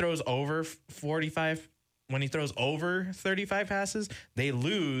 When he throws over 35 passes, they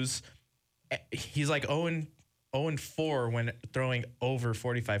lose. He's like 0-4 when throwing over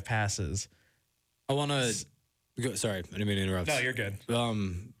 45 passes. I want to go. Sorry, I didn't mean to interrupt. No, you're good.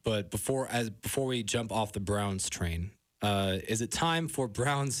 But before we jump off the Browns train, is it time for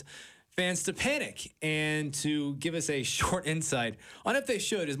Browns fans to panic? And to give us a short insight on if they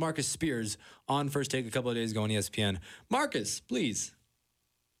should is Marcus Spears on First Take a couple of days ago on ESPN. Marcus, please.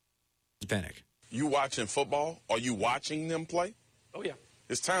 Panic. You watching football? Are you watching them play? Oh, yeah.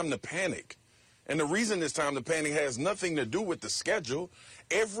 It's time to panic. And the reason it's time to panic has nothing to do with the schedule.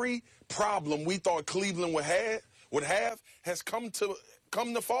 Every problem we thought Cleveland would have has come to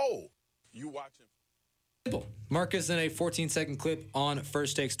fold. You watching. Marcus, in a 14-second clip on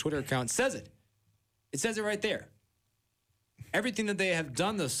First Take's Twitter account, says it. It says it right there. Everything that they have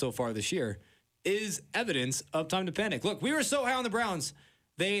done so far this year is evidence of time to panic. Look, we were so high on the Browns.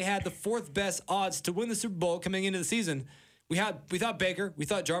 They had the 4th best odds to win the Super Bowl coming into the season. We thought Baker. We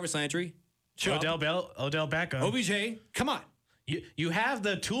thought Jarvis Landry. Odell Beckham. OBJ. Come on. You have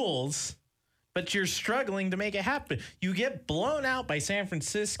the tools, but you're struggling to make it happen. You get blown out by San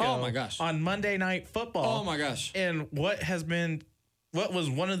Francisco. Oh my gosh. On Monday Night Football. Oh my gosh. And what was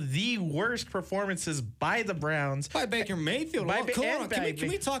one of the worst performances by the Browns. By Baker Mayfield. Can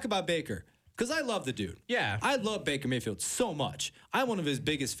we talk about Baker? Because I love the dude. Yeah. I love Baker Mayfield so much. I'm one of his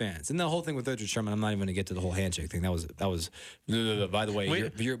biggest fans. And the whole thing with Richard Sherman, I'm not even going to get to the whole handshake thing. That was. By the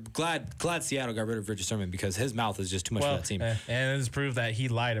way, you're glad Seattle got rid of Richard Sherman because his mouth is just too much for that team. And it's proved that he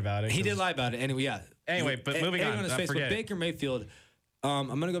lied about it. He did lie about it. Anyway, yeah. Anyway, but moving on. With Baker Mayfield, I'm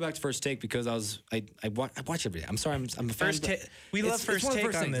going to go back to First Take because I watch every day. I'm sorry. I'm a fan. We love First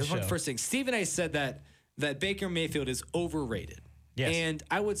Take on this show. It's one first thing. Stephen A. said that Baker Mayfield is overrated. Yes. And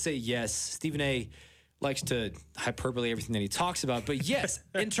I would say yes. Stephen A. likes to hyperbole everything that he talks about. But yes,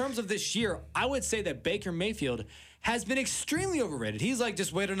 in terms of this year, I would say that Baker Mayfield has been extremely overrated. He's like,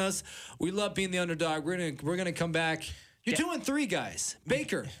 just wait on us. We love being the underdog. We're gonna come back. You're 2-3, guys.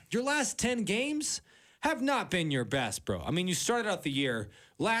 Baker, your last 10 games have not been your best, bro. I mean, you started out the year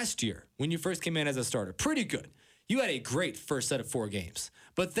last year when you first came in as a starter. Pretty good. You had a great first set of 4 games.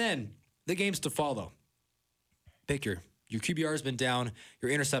 But then the games to follow. Baker, your QBR has been down.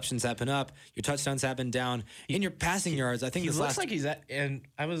 Your interceptions have been up. Your touchdowns have been down. In your passing yards, I think he looks like he's at. And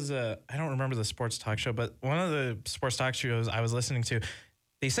I don't remember the sports talk show, but one of the sports talk shows I was listening to,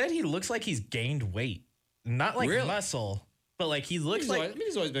 they said he looks like he's gained weight. not like Really? muscle, but like he looks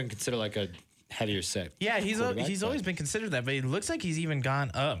he's always been considered like a heavier set. Yeah, he's always been considered that, but it looks like he's even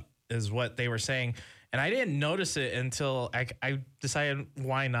gone up, is what they were saying. And I didn't notice it until I decided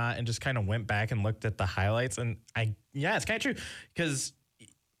why not, and just kind of went back and looked at the highlights. And it's kind of true, because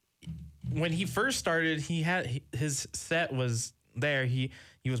when he first started, his set was there. He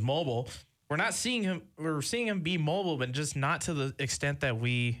was mobile. We're seeing him be mobile, but just not to the extent that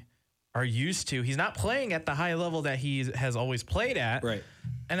we are used to. He's not playing at the high level that he has always played at. Right.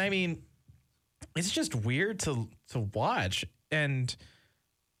 And I mean, it's just weird to watch. And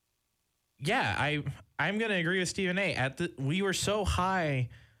yeah, I'm going to agree with Stephen A. We were so high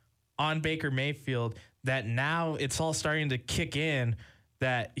on Baker Mayfield that now it's all starting to kick in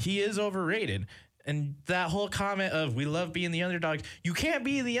that he is overrated. And that whole comment of we love being the underdogs, you can't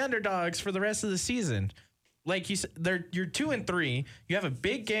be the underdogs for the rest of the season. Like you said, you're 2-3. You have a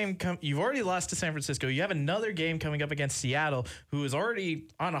big game. You've already lost to San Francisco. You have another game coming up against Seattle, who is already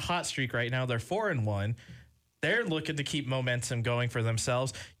on a hot streak right now. They're 4-1. They're looking to keep momentum going for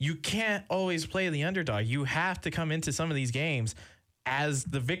themselves. You can't always play the underdog. You have to come into some of these games as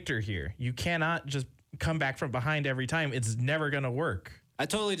the victor here. You cannot just come back from behind every time. It's never going to work. I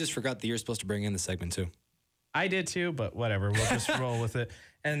totally just forgot that you're supposed to bring in the segment too. I did too, but whatever. We'll just roll with it.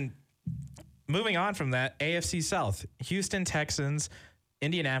 And moving on from that, AFC South, Houston Texans,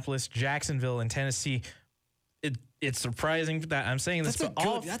 Indianapolis, Jacksonville, and Tennessee. It's surprising that I'm saying this,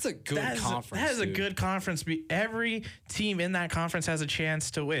 that's a good conference. That is a good conference. Every team in that conference has a chance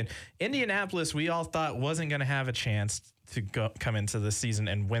to win. Indianapolis, we all thought wasn't going to have a chance to come into the season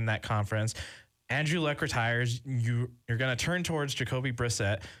and win that conference. Andrew Luck retires. You're going to turn towards Jacoby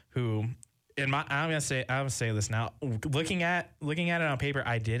Brissett, who, I'm going to say this now. Looking at it on paper,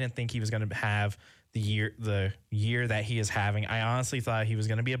 I didn't think he was going to have the year that he is having. I honestly thought he was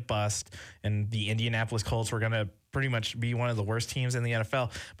going to be a bust, and the Indianapolis Colts were going to pretty much be one of the worst teams in the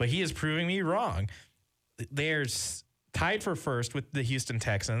NFL. But he is proving me wrong. They're tied for first with the Houston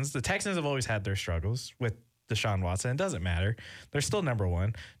Texans. The Texans have always had their struggles with Deshaun Watson. It doesn't matter. They're still number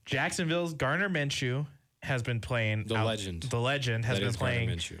one. Jacksonville's Gardner Minshew has been playing. The legend has been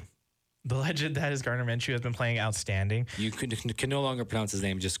playing. The legend that is Gardner Minshew has been playing outstanding. You can no longer pronounce his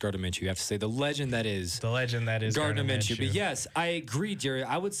name, just Gardner Minshew. You have to say the legend that is Gardner Minshew. But yes, I agree, Jerry.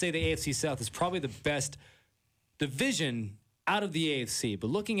 I would say the AFC South is probably the best division out of the AFC. But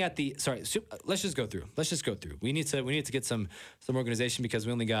looking at let's just go through. We need to get some organization because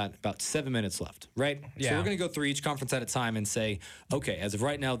we only got about 7 minutes left, right? Yeah. So we're going to go through each conference at a time and say, okay, as of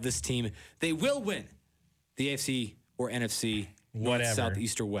right now, this team, they will win the AFC or NFC. North, South,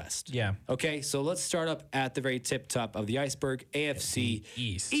 East, or West. Yeah. Okay, so let's start up at the very tip top of the iceberg, AFC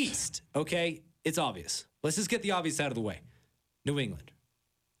East. Okay, it's obvious. Let's just get the obvious out of the way. New England.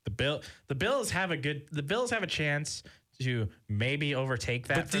 The Bills have a chance to maybe overtake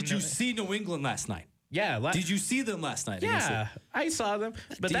that. But did you see New England last night? Yeah. Did you see them last night? Yeah, I saw them.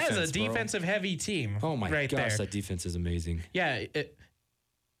 But that is a defensive heavy team. Oh my gosh, there. That defense is amazing. Yeah,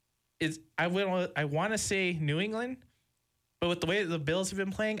 I want to say New England. But with the way that the Bills have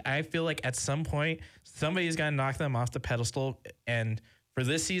been playing, I feel like at some point, somebody's going to knock them off the pedestal. And for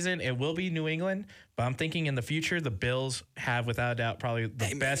this season, it will be New England. But I'm thinking in the future, the Bills have, without a doubt, probably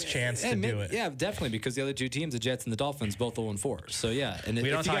the best chance to do it. Yeah, definitely, because the other two teams, the Jets and the Dolphins, both 0-4. So, yeah. And we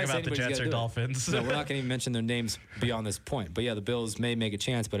don't talk about the Jets or Dolphins. No, we're not going to even mention their names beyond this point. But, yeah, the Bills may make a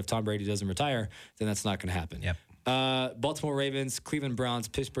chance. But if Tom Brady doesn't retire, then that's not going to happen. Yep. Baltimore Ravens, Cleveland Browns,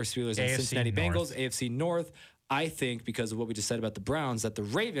 Pittsburgh Steelers, and Cincinnati Bengals, AFC North. I think because of what we just said about the Browns, that the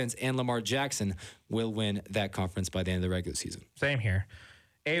Ravens and Lamar Jackson will win that conference by the end of the regular season. Same here.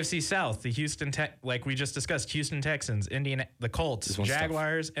 AFC South, the like we just discussed, Houston Texans, the Colts,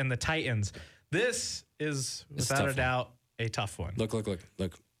 Jaguars, and the Titans. This is, without a doubt, a tough one.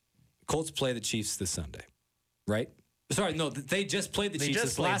 Look. Colts play the Chiefs this Sunday, right? Sorry, no, they just played the Chiefs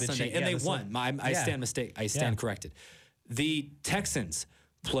this last Sunday, and they won. I stand corrected. The Texans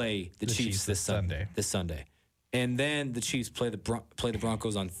play the Chiefs this Sunday. And then the Chiefs play the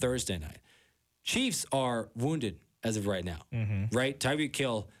Broncos on Thursday night. Chiefs are wounded as of right now, right? Tyreek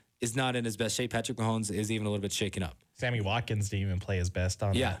Hill is not in his best shape. Patrick Mahomes is even a little bit shaken up. Sammy Watkins didn't even play his best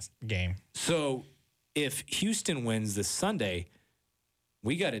on that game. So if Houston wins this Sunday,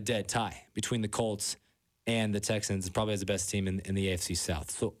 we got a dead tie between the Colts and the Texans, probably as the best team in the AFC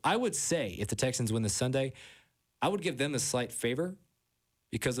South. So I would say if the Texans win this Sunday, I would give them the slight favor,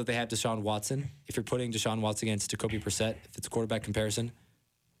 because if they have Deshaun Watson, if you're putting Deshaun Watson against Jacoby Brissett, if it's a quarterback comparison,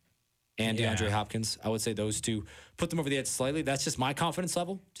 and DeAndre Hopkins, I would say those two put them over the edge slightly. That's just my confidence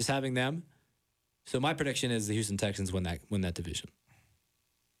level, just having them. So my prediction is the Houston Texans win that division.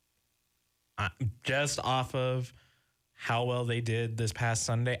 just off of how well they did this past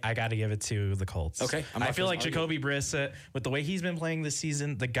Sunday, I got to give it to the Colts. Okay. I feel like Jacoby Brissett, with the way he's been playing this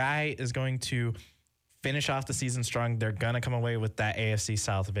season, the guy is going to finish off the season strong. They're going to come away with that AFC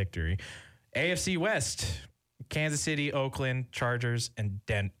South victory. AFC West, Kansas City, Oakland, Chargers, and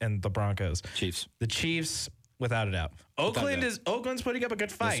the Broncos. Chiefs. The Chiefs, without a doubt. Oakland's putting up a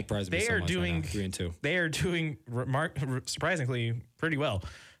good fight. They are doing 3-2. They are doing surprisingly pretty well.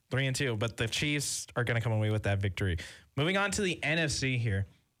 3-2, but the Chiefs are going to come away with that victory. Moving on to the NFC here,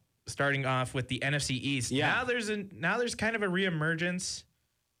 starting off with the NFC East. Yeah. Now there's kind of a reemergence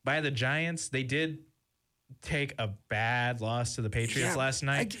by the Giants. They did take a bad loss to the Patriots last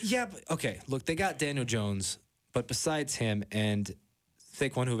night. Okay. Look, they got Daniel Jones, but besides him and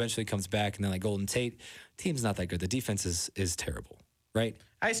Saquon, who eventually comes back, and then like Golden Tate, team's not that good. The defense is terrible, right?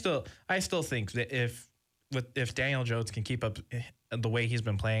 I still think that if Daniel Jones can keep up the way he's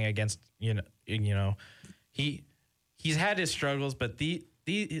been playing against, he's had his struggles, but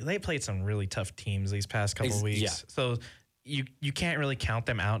they played some really tough teams these past couple of weeks. Yeah. So you can't really count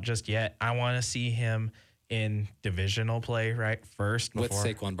them out just yet. I want to see him in divisional play first. With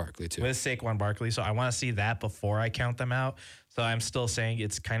Saquon Barkley too. With Saquon Barkley. So I want to see that before I count them out. So I'm still saying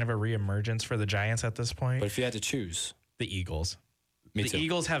it's kind of a reemergence for the Giants at this point. But if you had to choose. The Eagles. Me the too.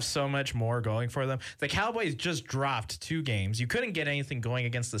 Eagles have so much more going for them. The Cowboys just dropped 2 games. You couldn't get anything going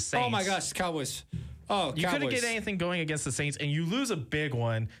against the Saints. Oh my gosh, Cowboys. Oh, you couldn't get anything going against the Saints, and you lose a big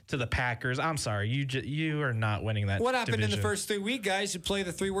one to the Packers. I'm sorry, you are not winning that. What happened division. in the first 3 weeks, guys? You play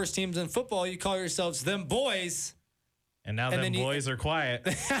the 3 worst teams in football. You call yourselves them boys. And now them boys are quiet.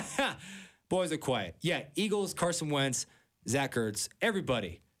 Boys are quiet. Yeah, Eagles, Carson Wentz, Zach Ertz,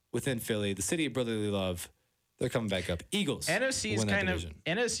 everybody within Philly, the city of brotherly love, they're coming back up. Eagles. NFC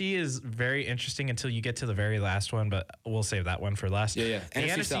is very interesting until you get to the very last one, but we'll save that one for last. Yeah. The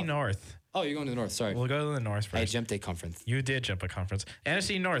NFC South. North. Oh, you're going to the North. Sorry. We'll go to the North first. I jumped a conference. You did jump a conference.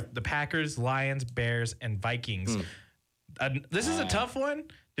 NFC North, the Packers, Lions, Bears, and Vikings. This is a tough one.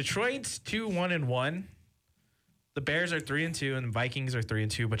 Detroit's 2-1-1. The Bears are 3-2, and the Vikings are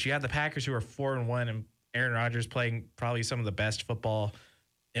 3-2. But you have the Packers, who are 4-1, and Aaron Rodgers playing probably some of the best football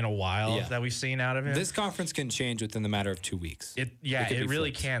in a while that we've seen out of him. This conference can change within the matter of 2 weeks. It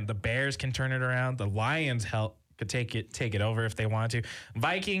really can. The Bears can turn it around. The Lions could take it over if they wanted to.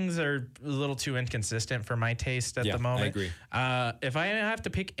 Vikings are a little too inconsistent for my taste at the moment. I agree. If I have to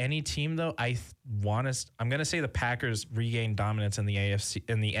pick any team though, I'm going to say the Packers regain dominance in the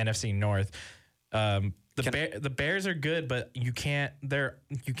NFC North. The Bears are good, but you can't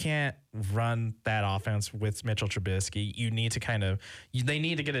run that offense with Mitchell Trubisky. You need to they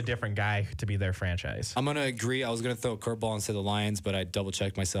need to get a different guy to be their franchise. I'm going to agree. I was going to throw a curveball and say the Lions, but I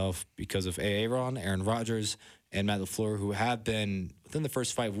double-checked myself because of Aaron Rodgers, and Matt LaFleur, who have been within the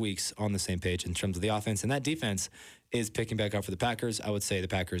first 5 weeks on the same page in terms of the offense. And that defense is picking back up for the Packers. I would say the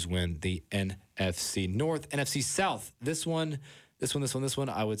Packers win the NFC North. NFC South, this one,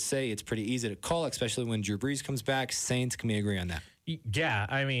 I would say it's pretty easy to call, especially when Drew Brees comes back. Saints, can we agree on that? Yeah,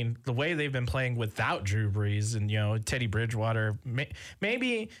 I mean, the way they've been playing without Drew Brees and, Teddy Bridgewater may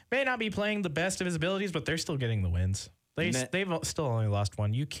not be playing the best of his abilities, but they're still getting the wins. They've still only lost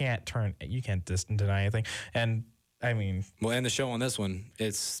one. You can't deny anything. And I mean, we'll end the show on this one.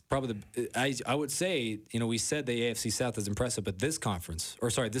 It's probably I would say, we said the AFC South is impressive, but this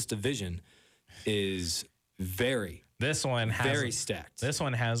division is very stacked. This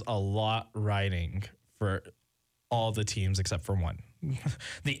one has a lot riding for all the teams except for one.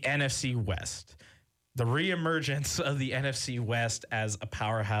 The NFC West. The reemergence of the NFC West as a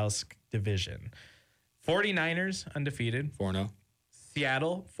powerhouse division. 49ers undefeated. 4-0.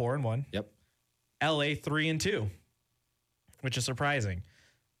 Seattle 4-1. Yep. LA 3-2, which is surprising.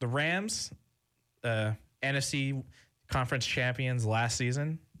 The Rams, NFC conference champions last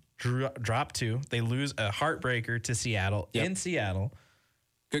season, dropped 2. They lose a heartbreaker to Seattle in Seattle.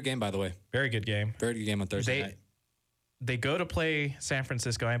 Good game, by the way. Very good game. Very good game on Thursday night. They go to play San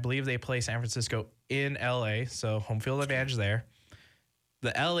Francisco. I believe they play San Francisco in LA, so home field advantage there.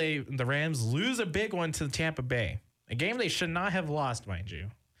 The Rams lose a big one to Tampa Bay, a game they should not have lost, mind you.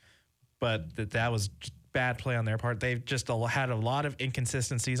 But that was bad play on their part. They've just had a lot of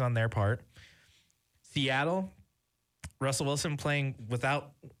inconsistencies on their part. Seattle, Russell Wilson playing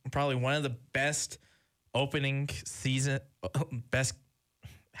without probably one of the best opening season,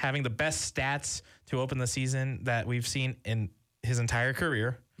 having the best stats to open the season that we've seen in his entire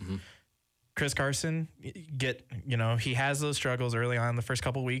career. Mm-hmm. Chris Carson, he has those struggles early on in the first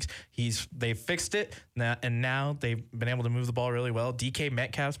couple of weeks. They fixed it, and now they've been able to move the ball really well. DK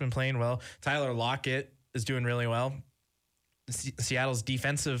Metcalf's been playing well. Tyler Lockett is doing really well. Seattle's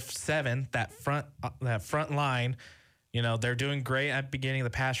defensive seven, that front line, they're doing great at beginning of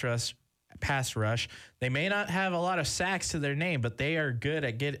the pass rush. They may not have a lot of sacks to their name, but they are good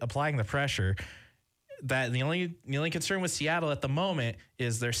at applying the pressure. That the only concern with Seattle at the moment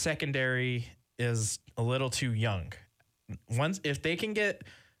is their secondary is a little too young. If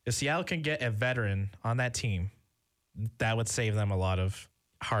Seattle can get a veteran on that team, that would save them a lot of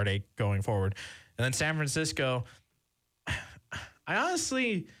heartache going forward. And then San Francisco, I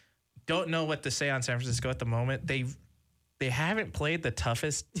honestly don't know what to say on San Francisco at the moment. They haven't played the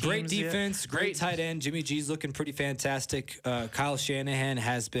toughest teams Great defense, yet. great tight end. Jimmy G's looking pretty fantastic. Kyle Shanahan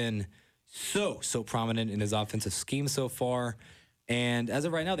has been so prominent in his offensive scheme so far. And as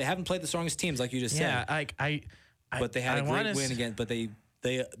of right now, they haven't played the strongest teams, like you just said. Yeah, but they had a great win again. But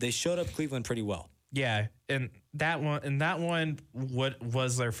they showed up Cleveland pretty well. Yeah, and that one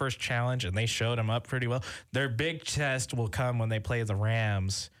was their first challenge, and they showed them up pretty well. Their big test will come when they play the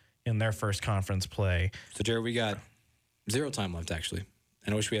Rams in their first conference play. So, Jared, we got 0 time left, actually.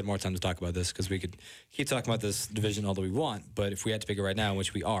 And I wish we had more time to talk about this because we could keep talking about this division all that we want. But if we had to pick it right now,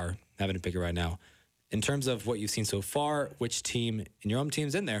 which we are having to pick it right now, in terms of what you've seen so far, which team in your own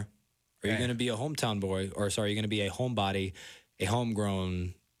team's in there? Are you going to be a hometown boy, or are you going to be a homebody, a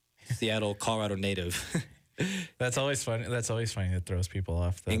homegrown Seattle, Colorado native? That's always funny. That throws people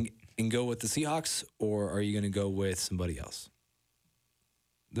off. And go with the Seahawks, or are you going to go with somebody else?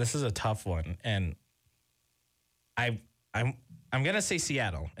 This is a tough one, and I'm going to say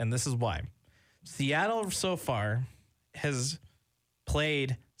Seattle, and this is why. Seattle so far has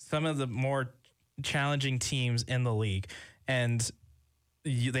played some of the more challenging teams in the league, and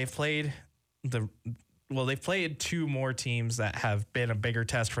they've played they've played 2 more teams that have been a bigger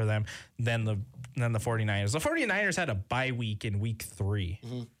test for them than the 49ers. The 49ers had a bye week in week 3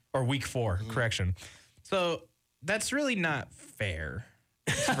 or week 4, correction. So that's really not fair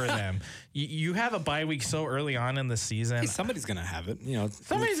for them. You have a bye week so early on in the season. Hey, somebody's going to have it.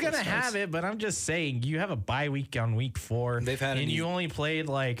 Somebody's going to have it, but I'm just saying you have a bye week on week 4. They've had you only played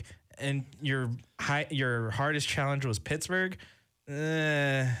and your hardest challenge was Pittsburgh.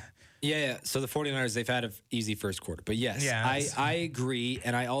 Yeah. So the 49ers, they've had an easy first quarter. But yes, I agree.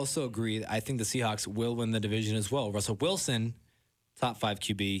 And I also agree that I think the Seahawks will win the division as well. Russell Wilson, top 5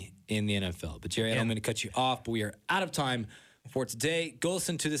 QB in the NFL. But Jerry, I'm going to cut you off, but we are out of time for today. Go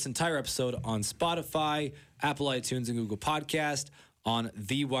listen to this entire episode on Spotify, Apple iTunes, and Google Podcast on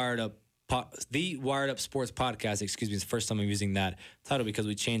the Wired Up Sports Podcast. Excuse me, it's the first time I'm using that title because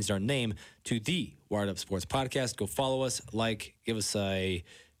we changed our name to the Wired Up Sports Podcast. Go follow us, give us a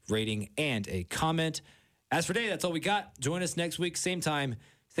rating and a comment. As for today, that's all we got. Join us next week, same time,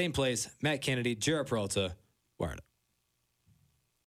 same place. Matt Kennedy, Jared Peralta, Wired Up.